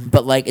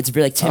 but like it's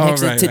very like Tim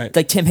Hicks. Right.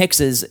 Like Tim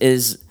Hicks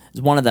is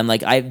one of them.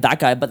 Like that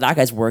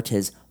guy's worked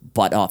his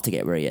butt off to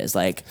get where he is.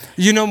 Like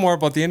you know more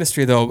about the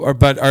industry though,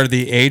 but are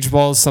the age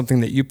walls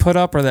something that you put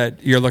up or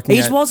that you're looking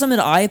at? Age walls something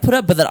that I put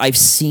up, but that I've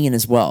seen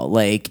as well.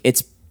 Like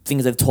it's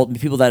things I've told me.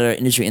 People that are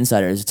industry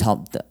insiders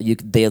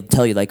they'll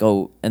tell you like,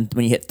 oh, and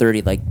when you hit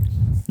 30, like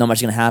not much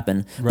is gonna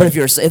happen. Right. But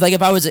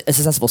if I was a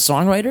successful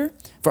songwriter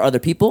for other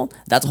people,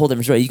 that's a whole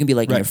different story. You can be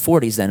like in your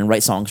 40s then and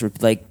write songs.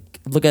 Like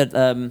look at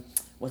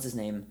what's his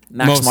name,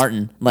 Max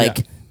Martin.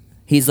 Like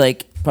he's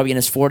like probably in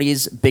his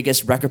 40s,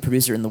 biggest record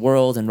producer in the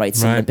world, and writes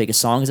some of the biggest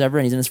songs ever.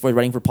 And he's in his 40s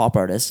writing for pop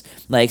artists.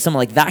 Like someone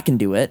like that can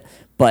do it.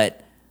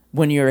 But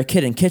when you're a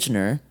kid in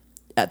Kitchener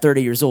at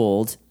 30 years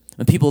old,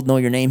 when people know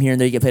your name here and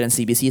there, you get played on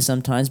CBC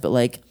sometimes, but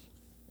like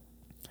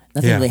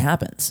nothing really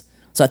happens.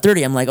 So at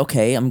 30, I'm like,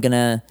 okay,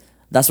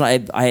 that's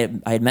when I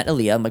had met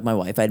Aaliyah, like my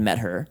wife. I had met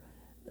her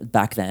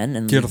back then.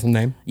 And beautiful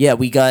name. Yeah,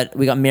 we got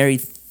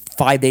married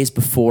 5 days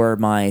before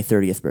my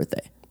 30th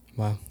birthday.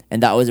 Wow.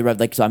 And that was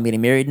like, so I'm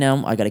getting married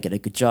now. I got to get a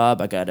good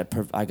job. I got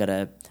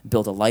to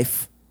build a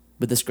life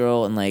with this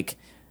girl. And like,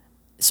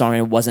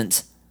 songwriting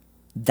wasn't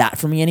that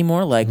for me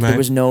anymore. Like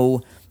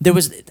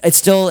it's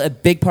still a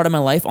big part of my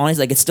life.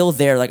 Honestly, like it's still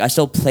there. Like I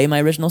still play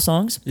my original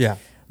songs. Yeah.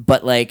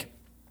 But like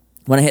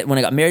when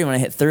I got married, when I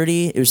hit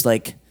 30, it was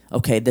like,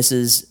 okay, this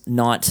is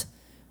not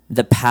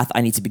the path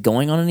I need to be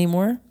going on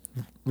anymore.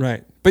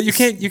 Right. But you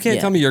can't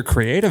tell me your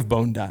creative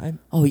bone died.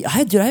 Oh yeah,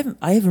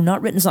 I have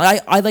not written a song.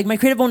 I like my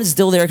creative bone is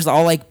still there because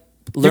I'll like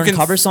learn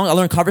cover songs. I'll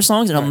learn cover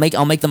songs and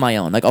I'll make them my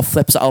own. Like I'll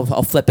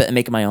flip it and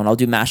make it my own. I'll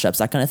do mashups,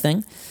 that kind of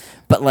thing.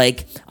 But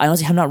like I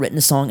honestly have not written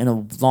a song in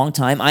a long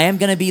time. I am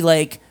gonna be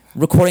like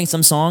recording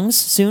some songs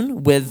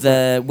soon with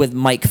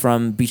Mike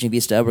from Beach and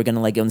Vista. We're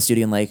gonna like go in the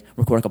studio and like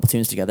record a couple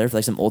tunes together for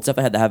like some old stuff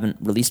I had that haven't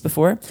released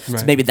before. Right.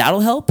 So maybe that'll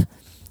help.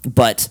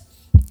 But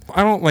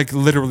I don't like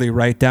literally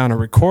write down or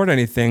record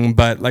anything,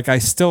 but like I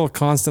still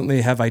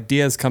constantly have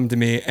ideas come to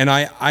me, and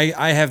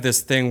I have this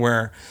thing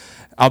where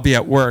I'll be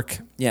at work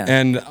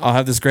and I'll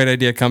have this great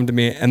idea come to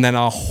me, and then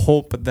I'll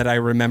hope that I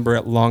remember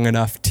it long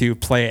enough to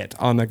play it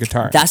on the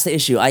guitar. That's the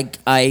issue.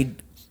 I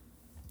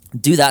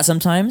do that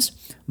sometimes,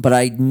 but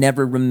I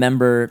never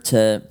remember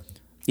to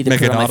either make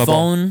put it on audible. My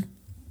phone,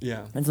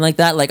 anything like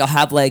that. Like I'll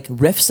have like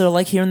riffs that are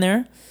like here and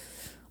there,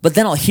 but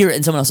then I'll hear it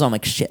in someone else's song. I'm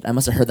like, shit, I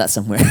must have heard that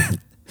somewhere.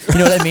 You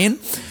know what I mean?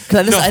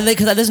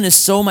 Because I listen to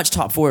so much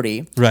top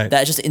 40 that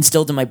it's just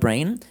instilled in my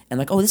brain. And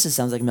like, oh,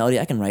 sounds like a melody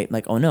I can write. I'm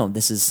like, oh no,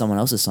 this is someone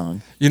else's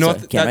song. You know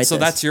what?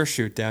 That's your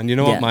shoot down. You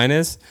know what mine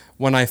is?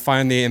 When I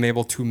finally am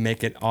able to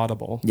make it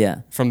audible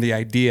from the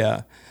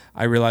idea,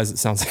 I realize it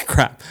sounds like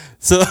crap.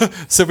 So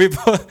we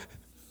put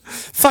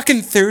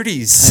fucking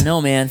 30s. I know,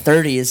 man.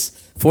 30s.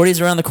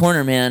 40s around the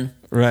corner, man.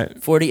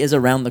 Right. 40 is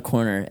around the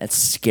corner. It's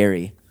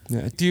scary.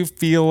 Yeah. Do you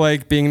feel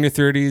like being in your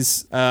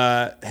 30s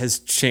has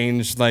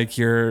changed like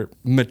your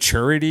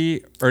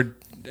maturity, or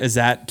is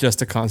that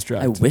just a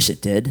construct? I wish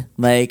it did.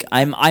 Like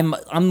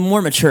I'm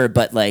more mature,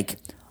 but like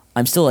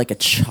I'm still like a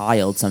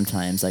child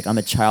sometimes. Like I'm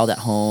a child at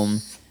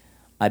home.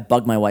 I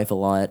bug my wife a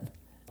lot.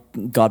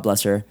 God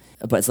bless her.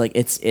 But it's like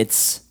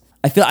it's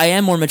I feel I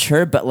am more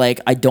mature, but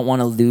like I don't want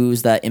to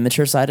lose that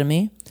immature side of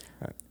me.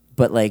 Right.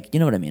 But like, you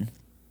know what I mean?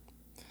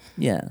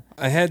 Yeah.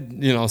 I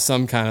had,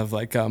 some kind of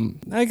like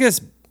I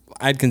guess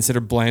I'd consider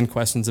bland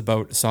questions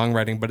about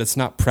songwriting, but it's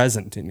not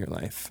present in your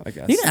life, I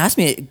guess. You can ask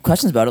me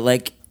questions about it.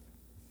 Like,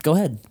 go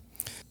ahead.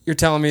 You're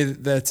telling me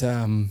that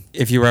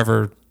if you were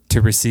ever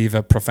to receive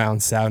a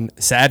profound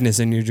sadness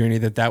in your journey,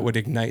 that would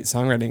ignite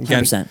songwriting.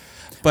 Again, 100%.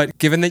 But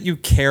given that you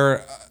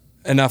care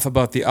enough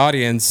about the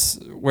audience,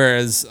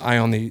 whereas I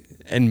only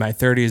in my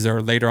 30s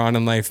or later on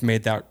in life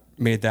made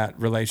that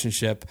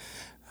relationship,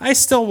 I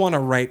still want to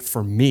write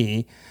for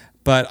me.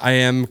 But I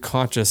am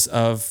conscious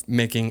of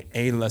making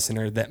a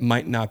listener that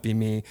might not be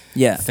me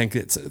think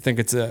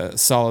it's a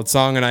solid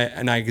song, and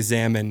I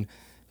examine,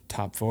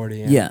 top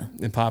 40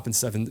 and pop and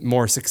stuff, and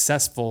more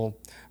successful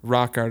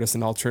rock artists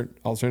and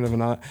alternative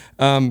and all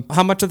that.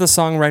 How much of the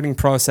songwriting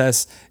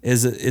process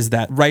is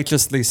that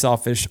righteously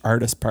selfish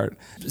artist part,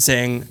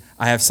 saying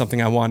I have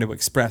something I want to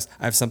express,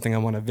 I have something I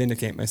want to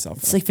vindicate myself?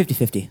 It's like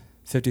 50-50.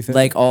 50-50.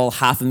 Like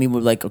half of me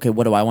would like, okay,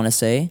 what do I want to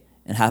say,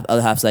 and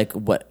other half's like,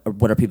 what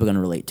are people going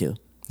to relate to?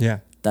 Yeah,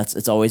 that's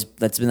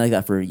been like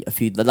that for a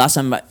few. The last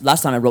time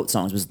I wrote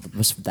songs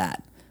was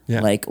that.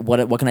 Yeah. Like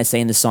what can I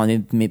say in this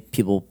song? Maybe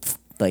people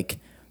like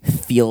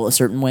feel a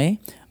certain way,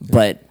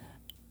 but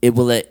it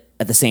will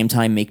at the same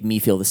time make me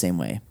feel the same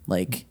way.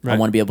 Like I want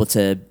them to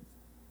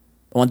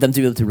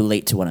be able to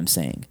relate to what I'm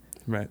saying.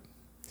 Right.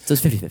 So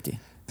it's 50-50.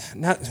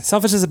 Not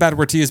selfish is a bad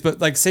word to use, but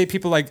like say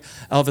people like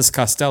Elvis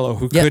Costello,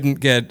 who couldn't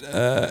get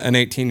an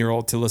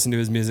 18-year-old to listen to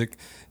his music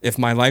if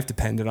my life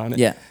depended on it.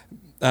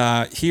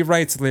 Yeah. He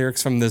writes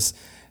lyrics from this.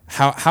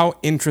 How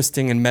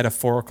interesting and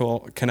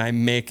metaphorical can I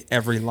make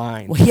every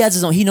line? Well, he has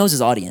his own. He knows his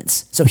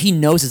audience, so he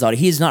knows his audience.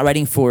 He's not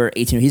writing for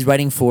 18. He's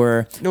writing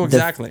for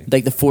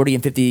like the 40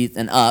 and 50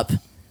 and up.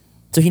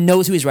 So he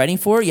knows who he's writing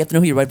for. You have to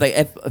know who you're writing.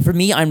 Like for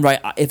me,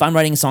 if I'm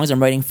writing songs,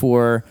 I'm writing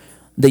for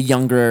the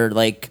younger,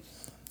 like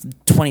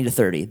 20 to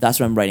 30. That's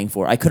what I'm writing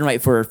for. I couldn't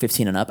write for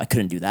 15 and up. I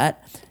couldn't do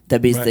that.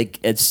 That'd be like,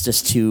 it's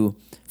just too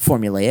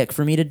formulaic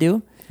for me to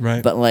do.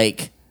 Right. But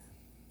like,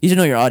 you should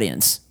know your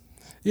audience.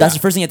 Yeah. That's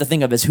the first thing you have to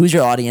think of is who's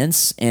your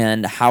audience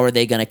and how are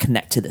they going to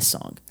connect to this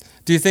song.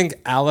 Do you think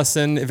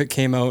Allison, if it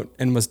came out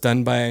and was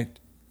done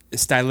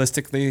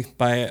stylistically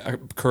by a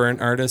current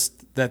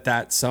artist,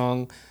 that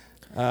song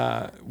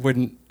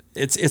wouldn't?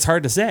 It's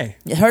hard to say.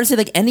 It's hard to say.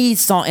 Like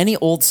any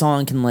old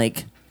song can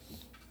like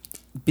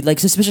be like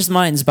 "Suspicious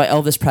Minds" by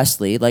Elvis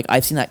Presley. Like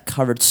I've seen that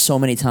covered so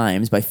many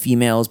times by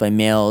females, by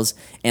males,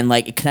 and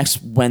like it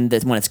connects when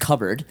it's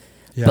covered.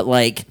 Yeah. But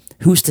like,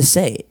 who's to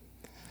say?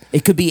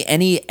 It could be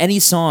any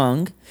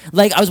song.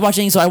 Like I was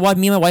watching, me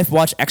and my wife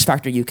watch X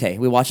Factor UK.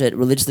 We watch it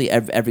religiously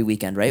every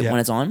weekend, right? Yeah. When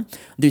it's on.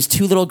 There's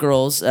two little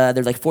girls.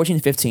 They're like 14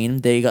 and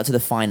 15. They got to the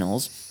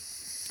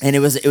finals, and it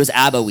was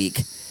ABBA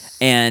week,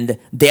 and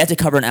they had to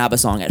cover an ABBA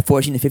song at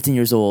 14 to 15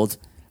 years old,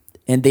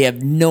 and they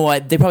have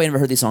they probably never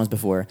heard these songs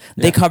before.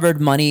 Yeah. They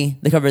covered Money.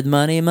 They covered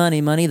Money,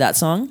 Money, Money, that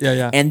song.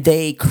 Yeah. And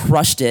they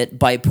crushed it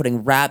by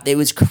putting rap. It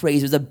was crazy.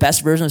 It was the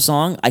best version of the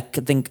song I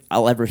could think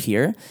I'll ever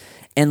hear,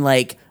 and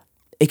like.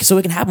 So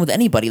it can happen with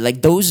anybody.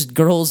 Like those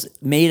girls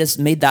made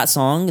that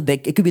song.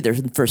 It could be their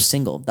first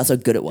single. That's how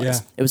good it was. Yeah.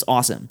 It was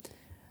awesome.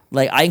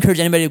 Like I encourage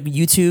anybody to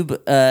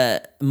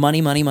YouTube "Money,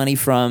 Money, Money"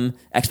 from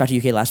X Factor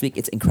UK last week.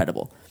 It's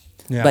incredible.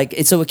 Yeah. Like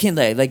it can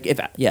I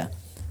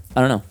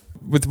don't know.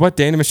 With what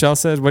Dana Michelle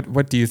said,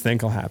 what do you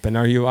think will happen?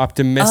 Are you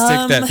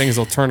optimistic that things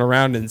will turn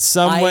around in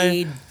some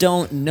way? I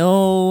don't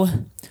know.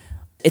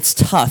 It's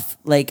tough.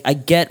 Like I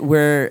get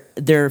where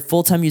they're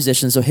full-time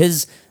musicians, so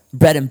his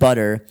bread and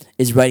butter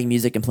is writing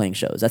music and playing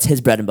shows. That's his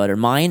bread and butter.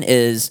 Mine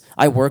is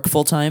I work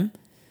full time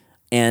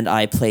and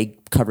I play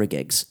cover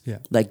gigs. Yeah.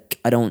 Like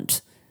I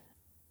don't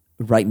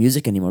write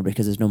music anymore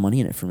because there's no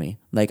money in it for me.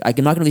 Like I'm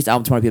not gonna release the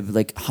album tomorrow. People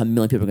like 1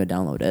 million people are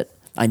gonna download it.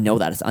 I know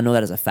that. I know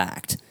that as a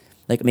fact.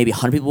 Like maybe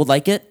 100 people would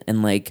like it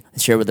and like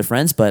share it with their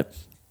friends, but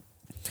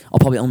I'll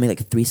probably only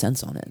make like 3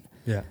 cents on it.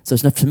 Yeah. So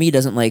it's not for me. It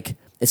doesn't like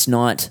it's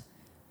not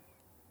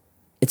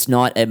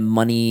a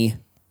money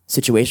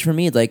situation for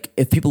me. Like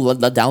if people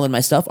download my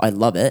stuff, I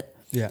love it.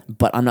 Yeah.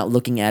 But I'm not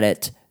looking at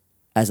it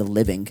as a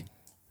living.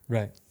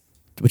 Right.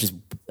 Which is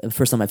the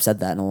first time I've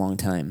said that in a long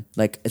time.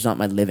 Like it's not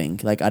my living.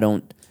 Like I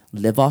don't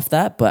live off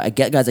that. But I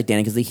get guys like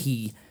Danny because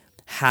he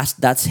has.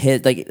 That's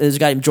his. Like there's a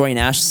guy named Jory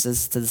Nash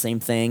says to the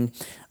same thing.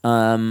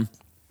 I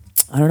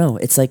don't know.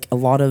 It's like a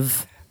lot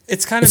of.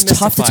 It's kind of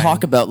tough to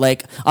talk about.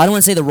 Like I don't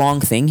want to say the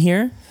wrong thing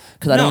here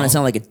because I don't want to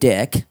sound like a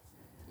dick.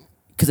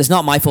 Because it's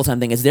not my full-time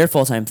thing, it's their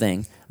full-time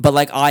thing. But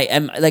like I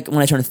am, like when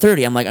I turn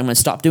 30, I'm like, I'm going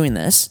to stop doing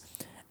this,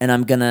 and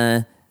I'm going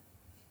to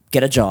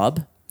get a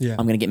job. Yeah.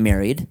 I'm going to get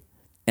married,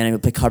 and I'm going to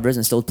play covers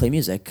and still play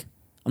music.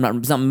 Might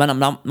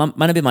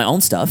not be my own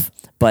stuff,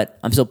 but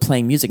I'm still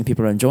playing music and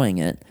people are enjoying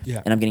it.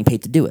 Yeah. And I'm getting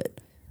paid to do it.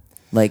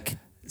 Like,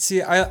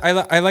 see,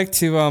 I like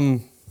to.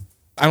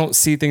 I don't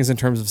see things in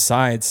terms of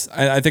sides.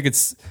 I think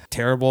it's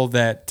terrible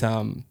that.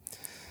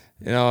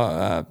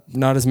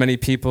 Not as many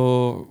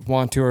people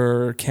want to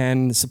or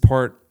can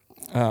support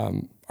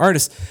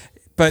artists.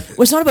 But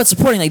it's not about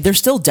supporting. Like they're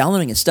still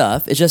downloading his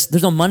stuff. It's just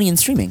there's no money in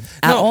streaming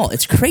at all.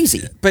 It's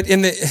crazy. But I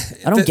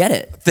don't get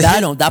it.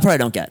 That part I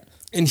don't get.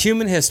 In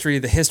human history,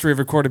 the history of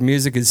recorded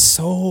music is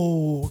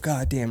so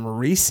goddamn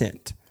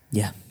recent.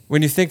 Yeah.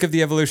 When you think of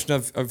the evolution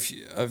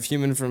of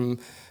human from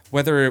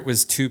whether it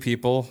was 2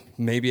 people,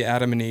 maybe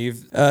Adam and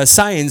Eve.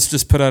 Science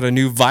just put out a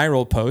new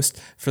viral post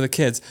for the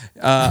kids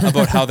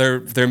about how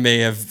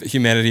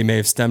humanity may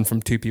have stemmed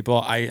from 2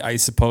 people. I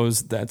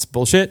suppose that's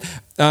bullshit.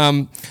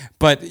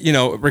 But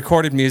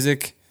recorded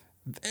music,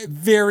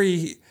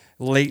 very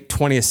late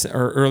 20th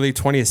or early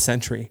 20th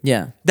century.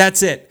 Yeah,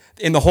 that's it.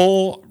 in the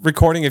whole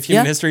recording of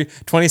human history,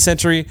 20th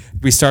century,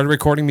 we started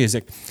recording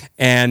music.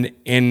 And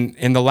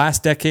in the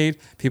last decade,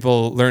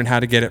 people learned how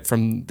to get it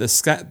from the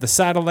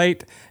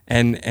satellite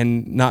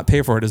and not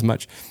pay for it as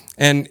much.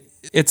 And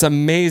it's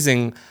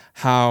amazing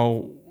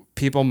how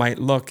people might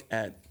look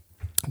at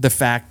the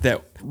fact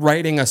that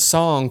writing a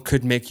song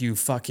could make you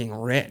fucking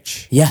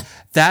rich. Yeah.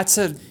 That's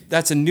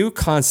a new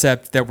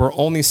concept that we're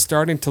only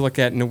starting to look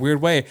at in a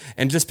weird way.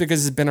 And just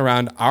because it's been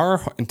around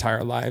our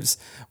entire lives,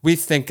 we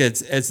think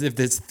it's as if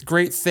this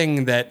great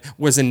thing that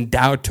was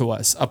endowed to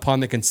us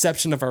upon the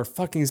conception of our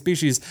fucking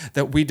species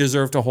that we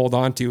deserve to hold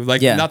on to.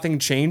 Like nothing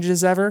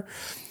changes ever.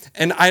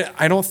 And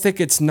I don't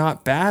think it's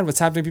not bad what's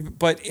happening to people,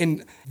 but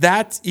in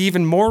that's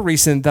even more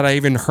recent that I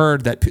even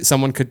heard that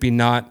someone could be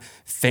not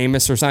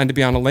famous or signed to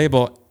be on a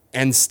label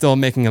and still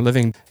making a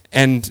living.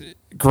 And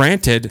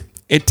granted,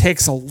 it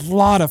takes a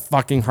lot of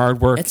fucking hard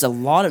work. It's a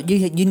lot of,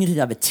 you need to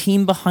have a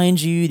team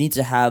behind you. You need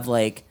to have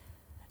like...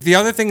 The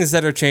other things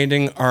that are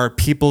changing are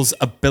people's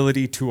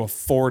ability to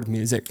afford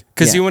music.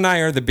 Because you and I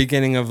are the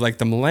beginning of like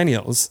the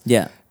millennials.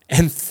 Yeah.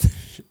 And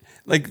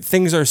like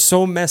things are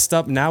so messed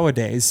up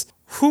nowadays.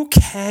 Who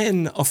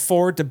can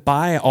afford to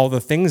buy all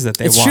the things that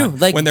they want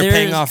like when they're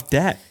paying off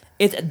debt?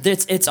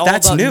 It's all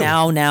about new.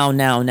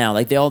 Now.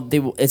 Like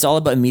it's all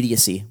about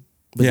immediacy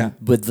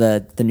with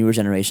the newer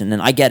generation. And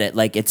I get it.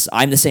 Like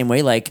I'm the same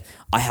way. Like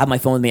I have my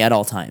phone with me at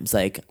all times.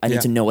 Like I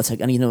need to know what's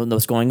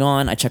going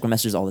on. I check my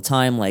messages all the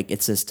time. Like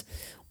it's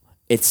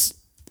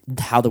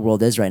how the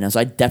world is right now. So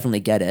I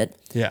definitely get it.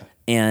 Yeah.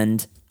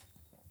 And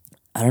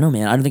I don't know,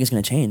 man. I don't think it's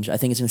going to change. I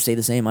think it's going to stay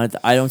the same.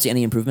 I don't see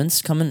any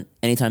improvements coming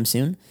anytime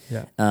soon.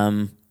 Yeah.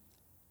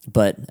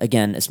 But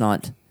again, it's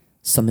not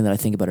something that I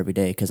think about every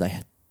day because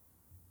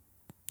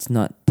it's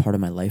not part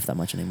of my life that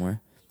much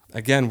anymore.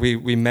 Again,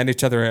 we met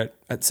each other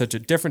at such a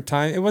different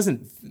time.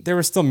 There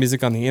was still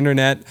music on the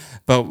internet,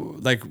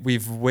 but like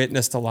we've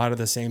witnessed a lot of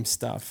the same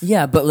stuff.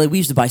 Yeah, but like we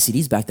used to buy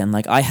CDs back then.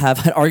 Like I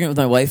had an argument with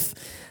my wife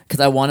because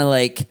I want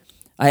to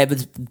I have a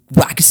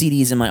whack of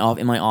CDs in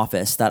my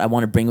office that I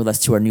want to bring with us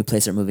to our new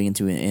place that we're moving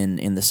into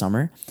in the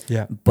summer.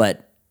 Yeah.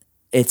 But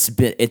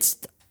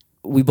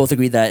we both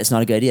agree that it's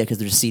not a good idea because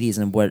there's CDs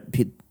and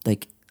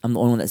I'm the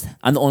only one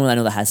I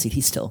know that has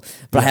CDs still.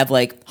 But I have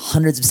like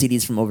hundreds of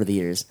CDs from over the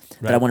years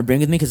that I want to bring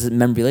with me because it's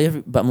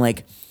memorabilia. But I'm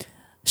like,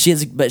 she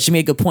made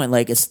a good point.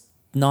 Like it's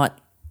not,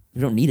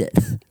 you don't need it.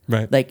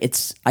 Right. Like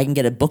I can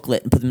get a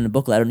booklet and put them in a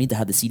booklet. I don't need to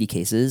have the CD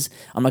cases.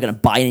 I'm not going to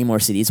buy any more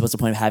CDs. What's the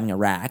point of having a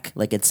rack?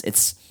 Like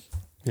it's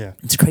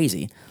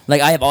crazy. Like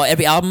I have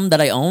every album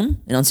that I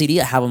own and on CD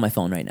I have on my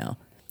phone right now.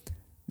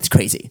 It's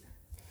crazy.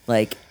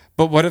 Like,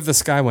 but what if the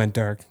sky went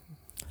dark?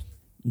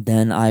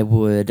 Then I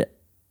would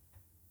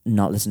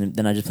not listen.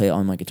 Then I just play it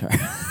on my guitar.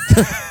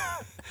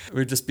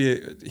 We'd just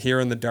be here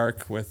in the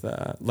dark with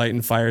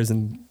lighting fires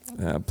and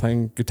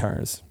playing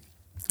guitars.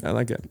 I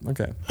like it.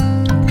 Okay.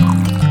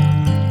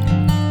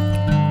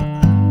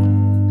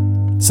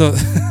 So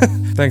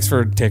thanks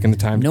for taking the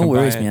time. No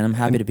worries, man. I'm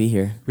happy to be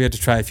here. We had to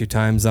try a few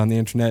times on the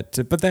internet,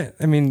 but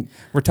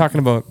we're talking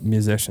about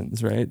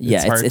musicians, right?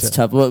 Yeah, it's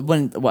tough. Well,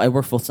 I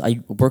worked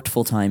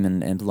full time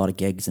and a lot of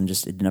gigs, and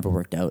just it never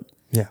worked out.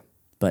 Yeah,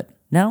 but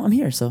now I'm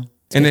here, so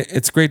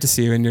it's great to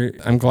see you,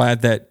 and I'm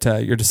glad that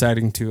you're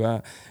deciding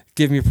to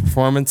give me a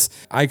performance.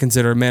 I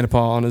consider Amanda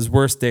Paul on his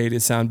worst day to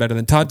sound better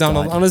than Todd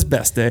Donald on his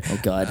best day. Oh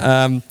God!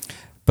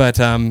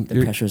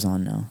 The pressure's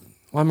on now.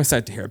 Well, I'm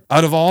excited to hear.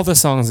 Out of all the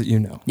songs that you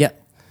know,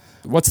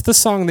 what's the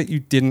song that you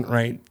didn't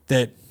write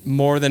that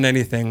more than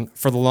anything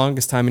for the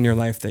longest time in your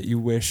life that you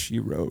wish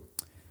you wrote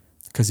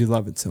because you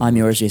love it so much? I'm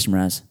Yours, Jason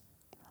Mraz.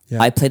 Yeah.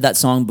 I played that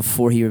song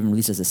before he even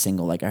released as a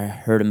single. Like I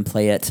heard him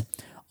play it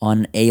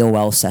on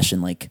AOL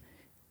session, like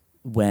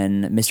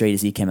when Mr. A to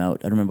Z came out.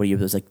 I don't remember what year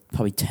it was, like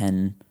probably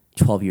 10,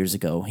 12 years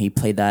ago. He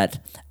played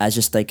that as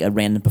just like a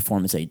random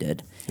performance that he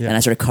did. Yeah. And I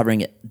started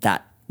covering it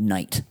that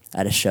night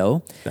at a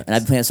show. And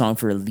I've been playing that song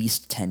for at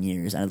least 10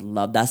 years. And I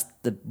love that's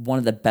one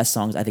of the best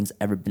songs I think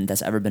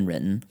that's ever been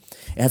written.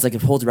 It has like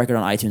it holds a record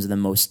on iTunes of the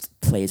most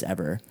plays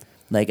ever.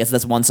 Like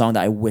that's one song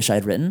that I wish I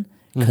had written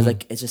because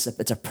like it's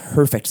a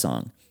perfect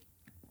song.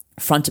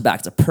 Front to back,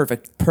 it's a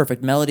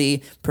perfect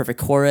melody, perfect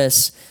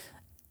chorus,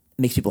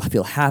 makes people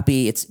feel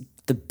happy. It's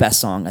the best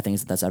song I think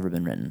that's ever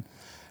been written.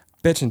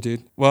 Bitchin',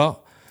 dude.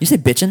 Well, you say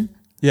bitchin'?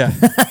 Yeah.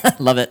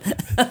 Love it.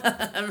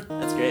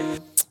 That's great.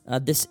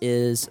 This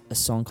is a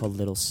song called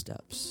Little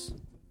Steps.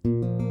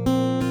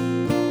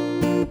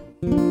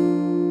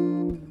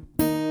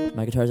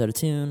 My guitar's out of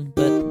tune,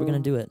 but we're gonna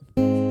do it.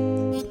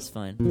 It's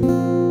fine.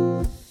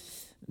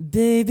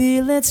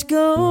 Baby, let's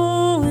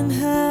go and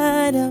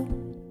hide out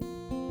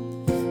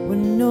where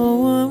no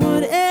one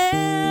would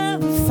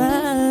ever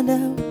find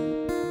out.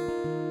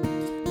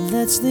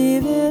 Let's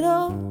leave it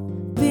all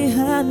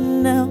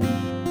behind now.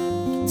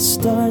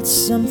 Start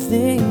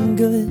something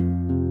good.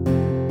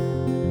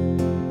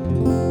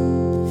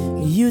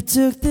 You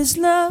took this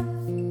love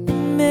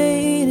and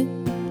made it.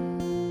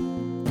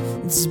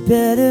 It's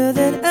better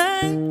that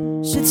I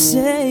should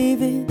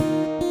save it.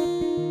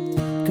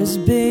 'Cause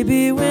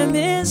baby, we're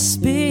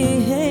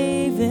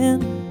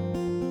misbehaving.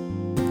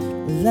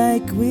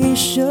 like we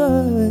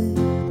should.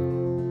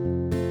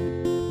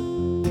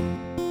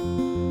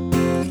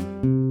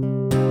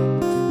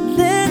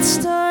 Let's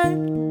start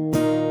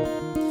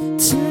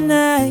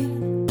tonight.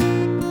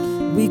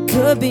 We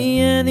could be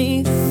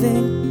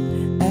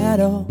anything at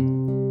all.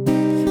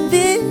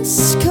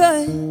 This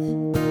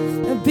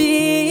could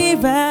be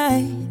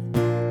right.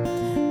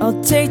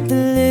 I'll take the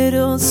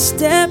little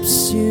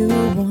steps you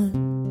want.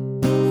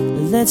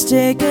 Let's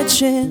take a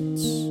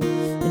chance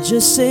and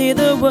just say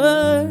the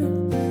word.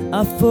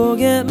 I'll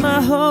forget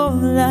my whole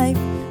life,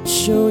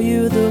 show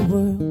you the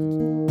world.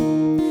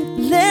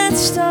 Let's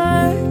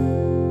start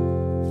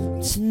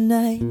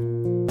tonight.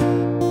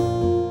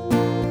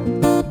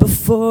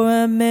 Before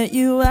I met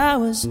you, I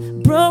was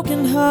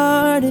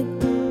broken-hearted.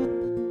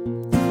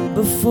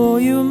 Before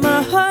you,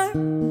 my heart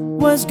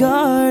was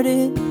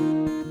guarded.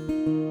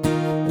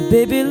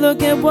 Baby,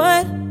 look at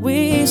what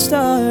we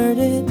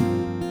started.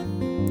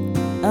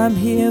 I'm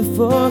here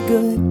for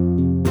good.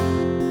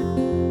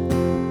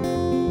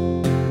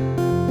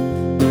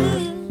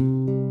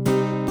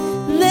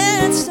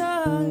 Let's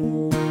start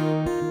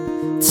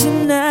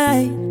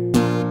tonight.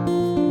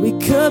 We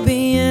could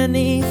be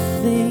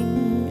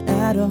anything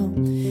at all.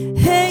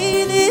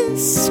 Hey,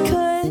 this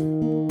could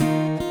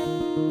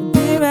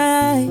be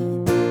right.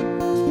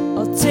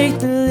 I'll take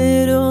the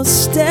little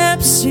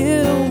steps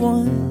you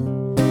want.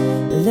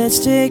 Let's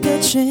take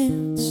a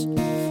chance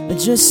and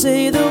just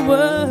say the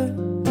word.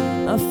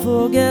 I'll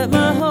forget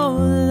my whole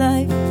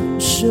life,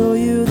 show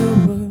you the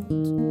world.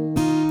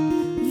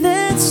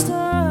 Let's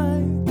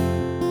start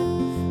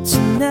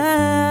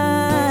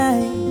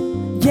tonight,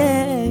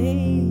 yeah.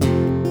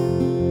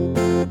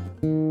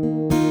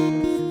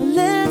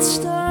 Let's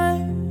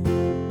start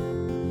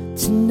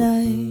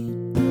tonight.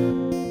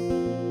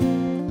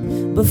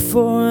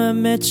 Before I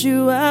met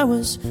you, I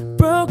was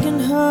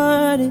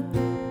broken-hearted.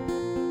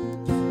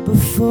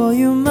 Before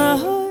you, my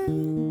heart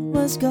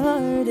was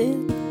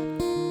guarded.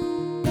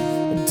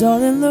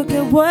 Darling, look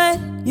at what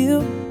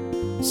you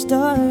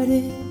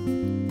started.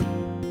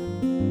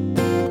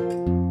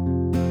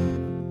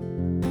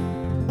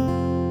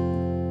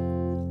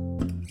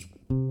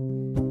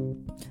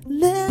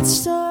 Let's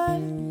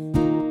start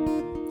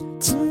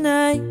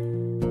tonight.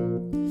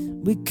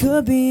 We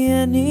could be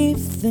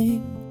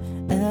anything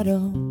at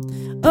all.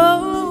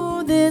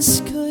 Oh, this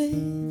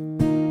could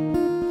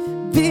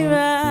be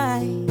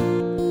right.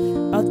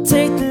 I'll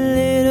take the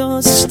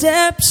little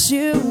steps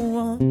you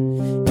want.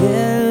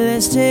 Yeah,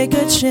 let's take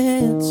a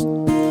chance.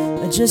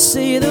 I just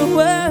say the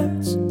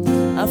words.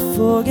 I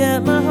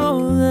forget my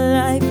whole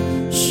life,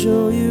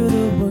 show you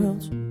the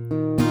world.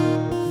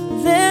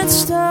 Let's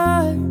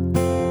start.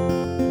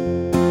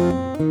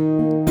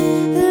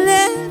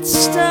 Let's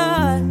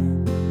start.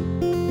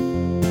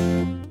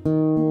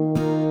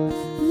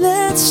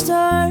 Let's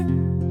start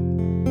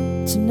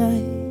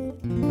tonight.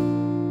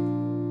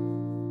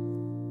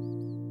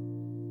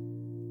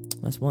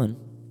 That's one.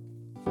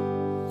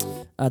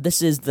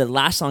 This is the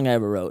last song I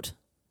ever wrote.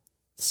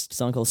 It's a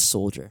song called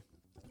Soldier.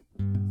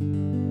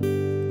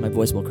 My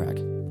voice will crack.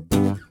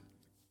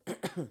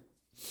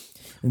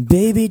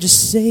 Baby,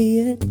 just say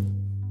it.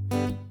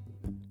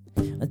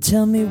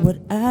 Tell me what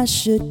I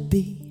should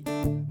be.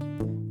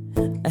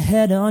 A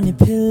head on your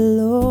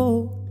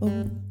pillow.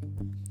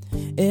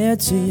 Air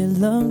to your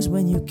lungs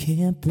when you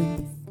can't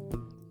breathe.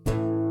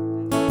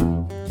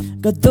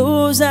 Got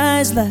those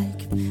eyes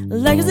like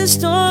there's a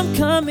storm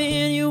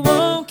coming, you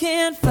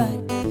can't fight.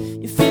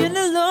 You're feeling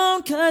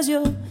alone cause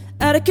you're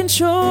out of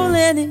control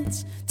and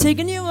it's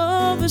taking you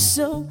over.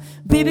 So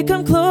baby,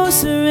 come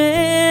closer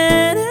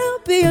and I'll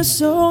be a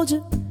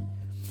soldier.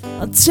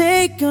 I'll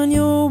take on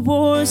your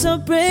wars, I'll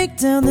break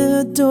down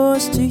the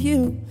doors to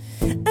you.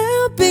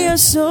 I'll be a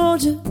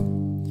soldier.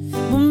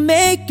 We'll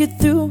make it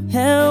through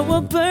hell,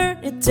 we'll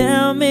burn it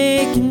down,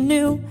 make it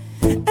new.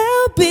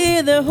 I'll be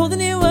there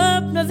holding you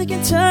up, nothing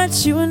can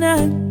touch you and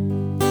I.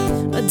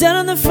 Down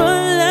on the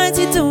front lines,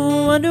 you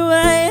don't wonder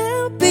why.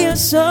 I'll be a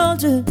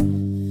soldier.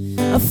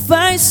 I'll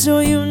fight so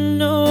you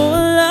know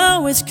I'll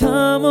always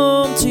come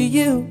home to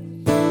you.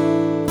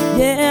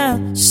 Yeah,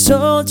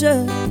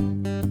 soldier,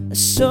 a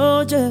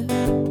soldier,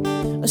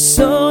 a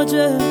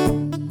soldier,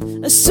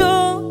 a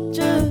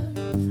soldier,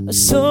 a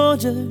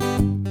soldier,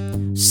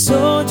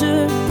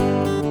 soldier.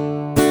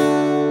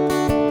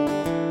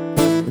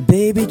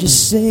 Baby,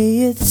 just say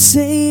it,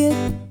 say it.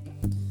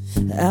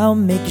 I'll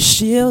make a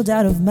shield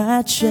out of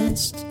my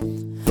chest.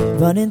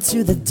 Run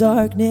into the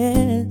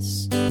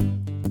darkness.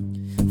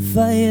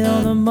 Fight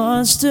all the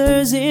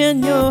monsters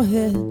in your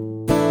head.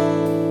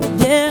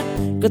 Yeah,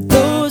 got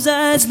those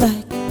eyes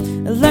like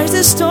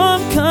the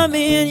storm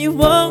coming, you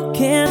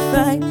can't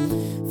fight.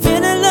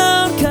 Feeling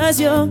alone cause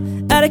you're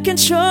out of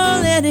control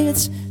and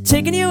it's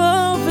taking you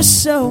over.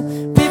 So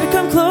baby,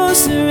 come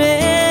closer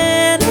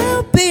and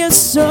I'll be a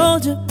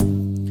soldier.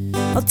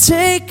 I'll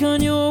take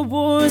on your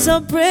wars,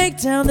 I'll break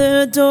down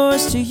the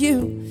doors to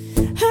you.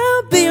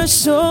 I'll be a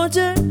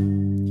soldier.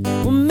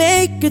 We'll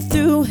make it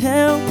through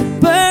hell,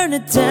 burn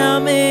it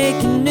down, make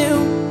it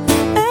new.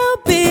 I'll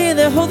be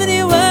there holding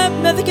you up,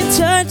 nothing can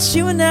touch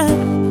you and I.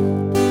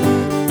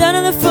 Down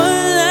Down on the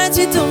front lines,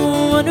 you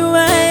don't wonder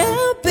why.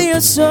 I'll be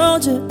a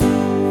soldier.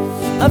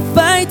 I'll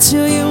fight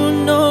till you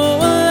know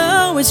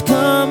I'll always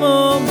come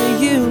home to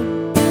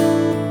you.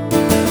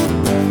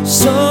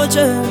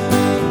 Soldier,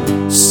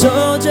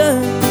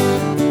 soldier,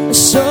 a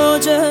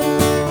soldier,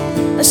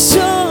 a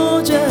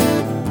soldier,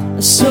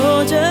 a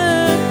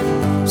soldier,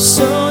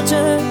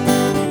 soldier,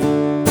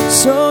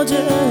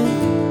 soldier.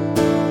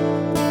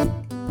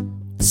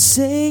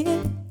 Say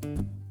it.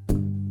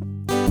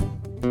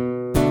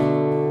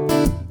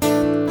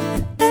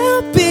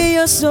 I'll be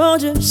your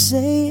soldier,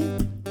 say it.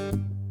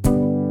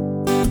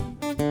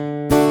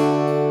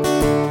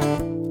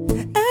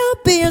 I'll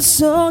be a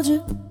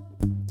soldier.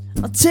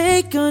 I'll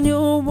take on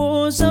your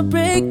wars, I'll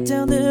break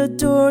down the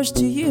doors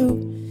to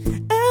you.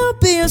 I'll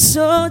be a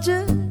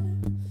soldier,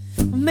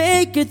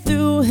 make it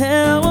through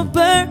hell, I'll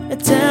burn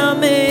it down,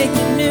 make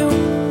it new.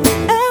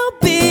 I'll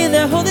be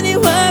there holding you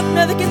up,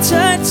 nothing can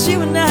touch you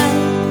and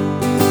I.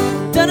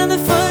 Down on the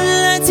front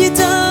lines, you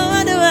don't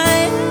wonder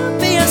why. I'll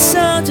be a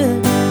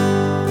soldier,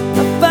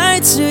 I'll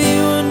fight till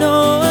you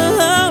know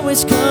I'll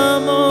always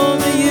come home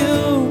to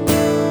you.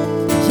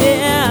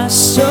 Yeah,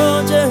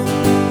 soldier,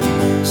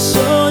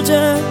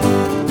 soldier,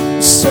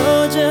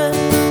 soldier.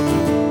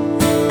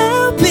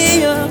 I'll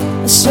be a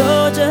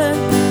soldier,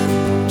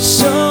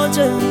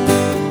 soldier,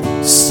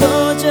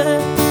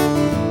 soldier.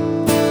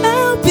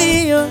 I'll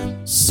be a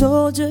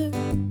soldier,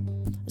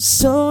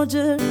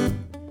 soldier,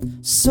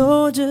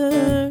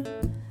 soldier.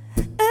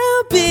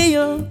 I'll be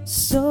a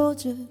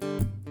soldier,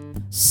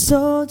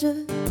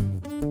 soldier.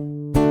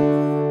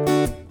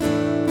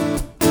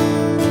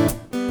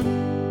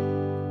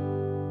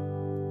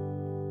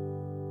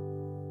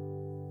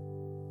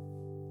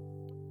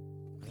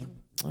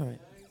 All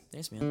right,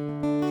 thanks, man.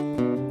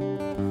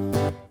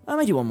 I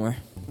might do one more.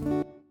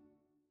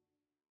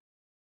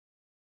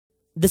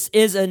 This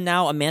is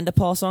now Amanda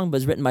Paul song, but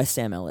it's written by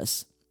Sam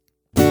Ellis.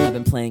 I've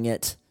been playing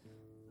it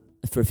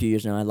for a few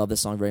years now. I love this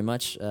song very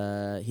much.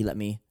 He let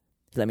me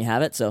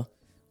have it, so I'm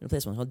gonna play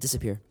this one. I'll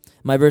Disappear.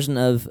 My version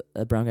of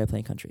a brown guy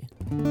playing country.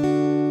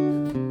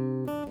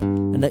 And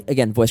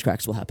again, voice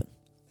cracks will happen.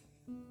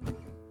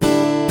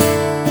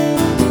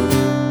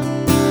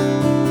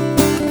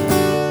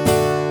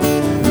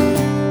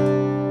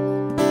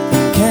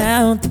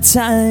 Count the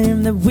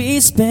time that we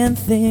spent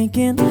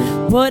thinking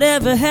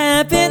whatever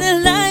happened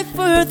in life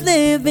worth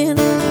living.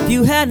 If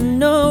you hadn't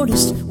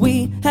noticed,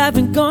 we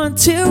haven't gone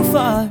too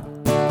far.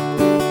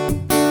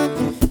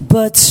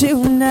 But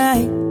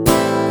tonight,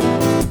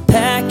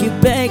 pack your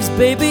bags,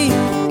 baby.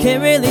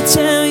 Can't really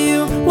tell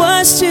you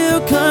what's to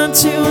come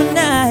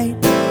tonight.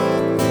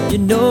 You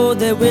know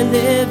that we're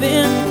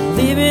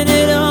leaving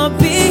it all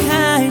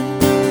behind.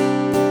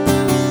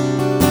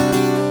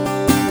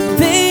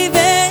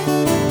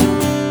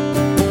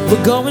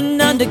 We're going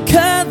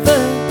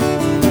undercover.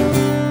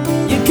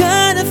 You're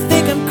gonna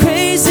think I'm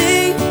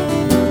crazy,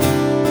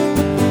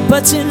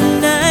 but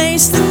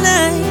tonight's the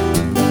night.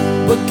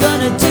 We're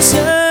gonna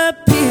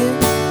disappear,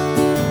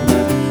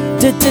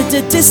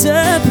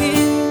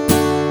 disappear.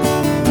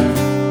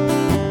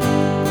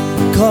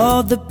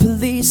 Call the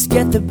police,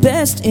 get the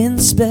best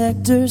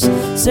inspectors,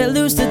 set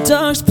loose the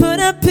dogs, put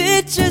up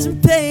pictures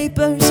and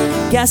papers.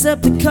 Gas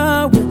up the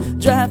car, we'll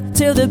drive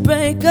till the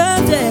break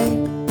of day.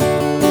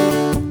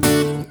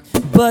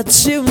 But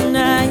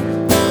tonight,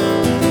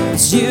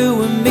 it's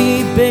you and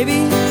me,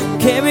 baby.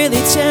 Can't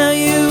really tell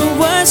you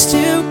what's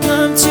to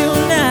come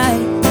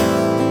tonight.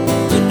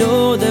 You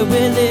know that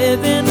we're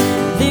leaving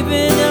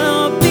it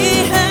all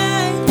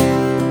behind.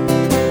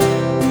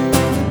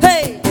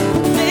 Hey,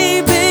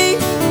 maybe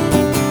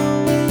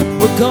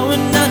we're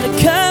going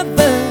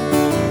undercover.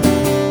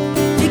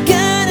 You're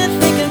gonna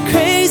think I'm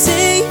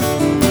crazy,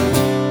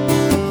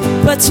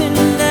 but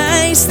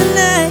tonight's the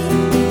night.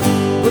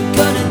 We're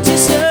gonna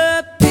disappear.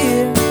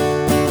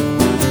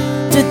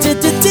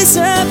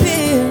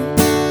 Disappear.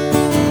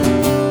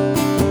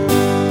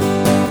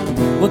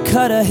 We'll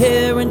cut our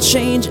hair and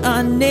change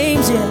our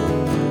names,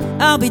 yeah.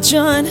 I'll be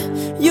John,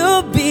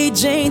 you'll be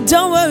Jane.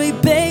 Don't worry,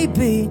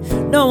 baby,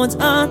 no one's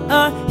on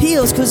our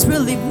heels, 'cause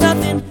we'll leave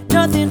nothing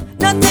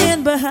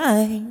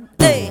behind.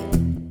 Hey,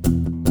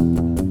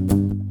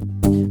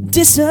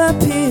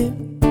 disappear.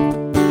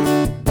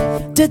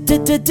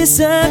 Disappear.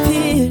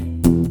 Disappear.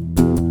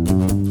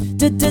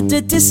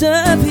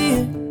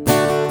 Disappear.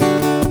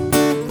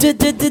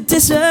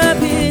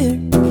 Disappear.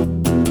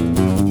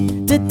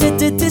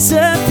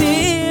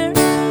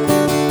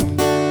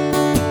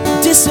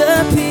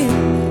 Disappear.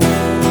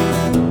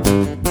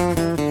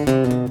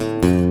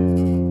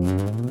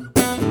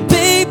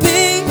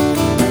 Baby,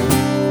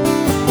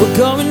 we're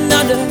going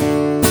under.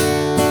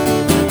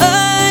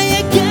 Oh,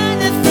 you're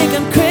gonna think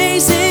I'm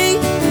crazy,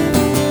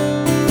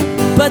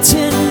 but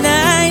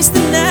tonight's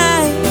the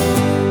night.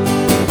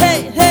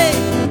 Hey, hey,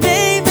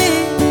 baby,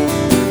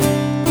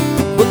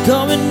 we're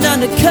going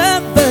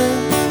undercover.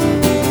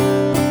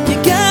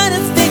 You're gonna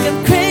think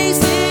I'm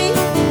crazy,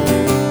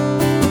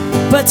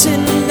 but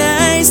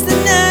tonight's the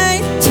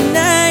night.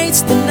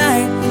 Tonight's the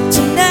night.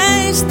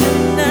 Tonight's the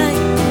night.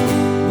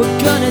 We're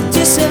gonna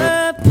disappear.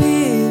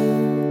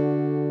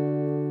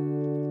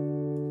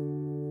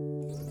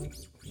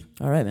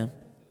 All right, man.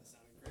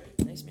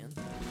 Thanks, man.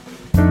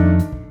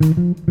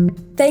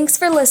 Thanks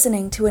for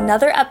listening to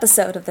another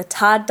episode of The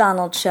Todd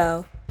Donald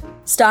Show.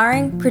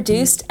 Starring,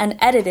 produced, and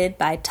edited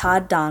by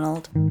Todd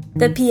Donald.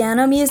 The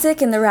piano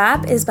music in the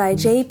rap is by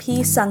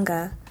J.P.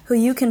 Sunga, who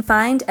you can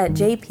find at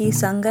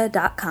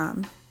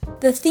jpsunga.com.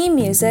 The theme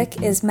music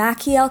is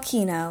Machiel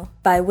Kino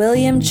by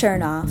William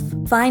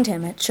Chernoff. Find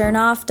him at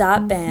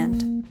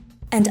chernoff.band.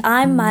 And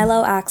I'm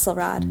Milo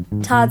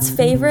Axelrod, Todd's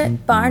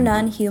favorite, bar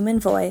none human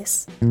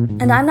voice.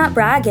 And I'm not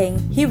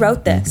bragging, he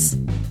wrote this.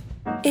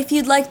 If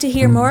you'd like to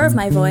hear more of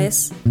my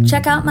voice,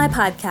 check out my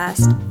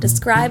podcast,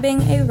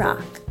 Describing a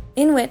Rock,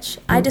 in which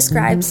I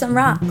describe some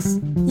rocks.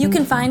 You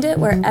can find it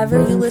wherever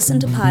you listen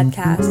to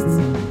podcasts.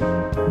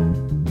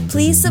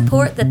 Please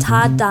support The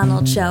Todd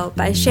Donald Show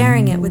by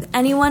sharing it with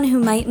anyone who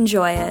might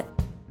enjoy it.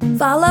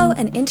 Follow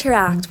and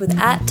interact with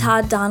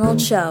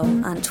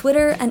 @ToddDonaldShow on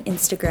Twitter and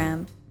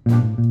Instagram.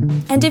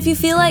 And if you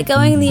feel like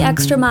going the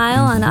extra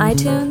mile on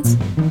iTunes,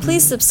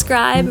 please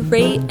subscribe,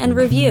 rate, and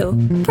review,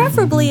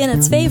 preferably in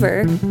its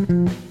favor.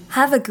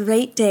 Have a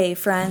great day,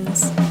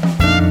 friends.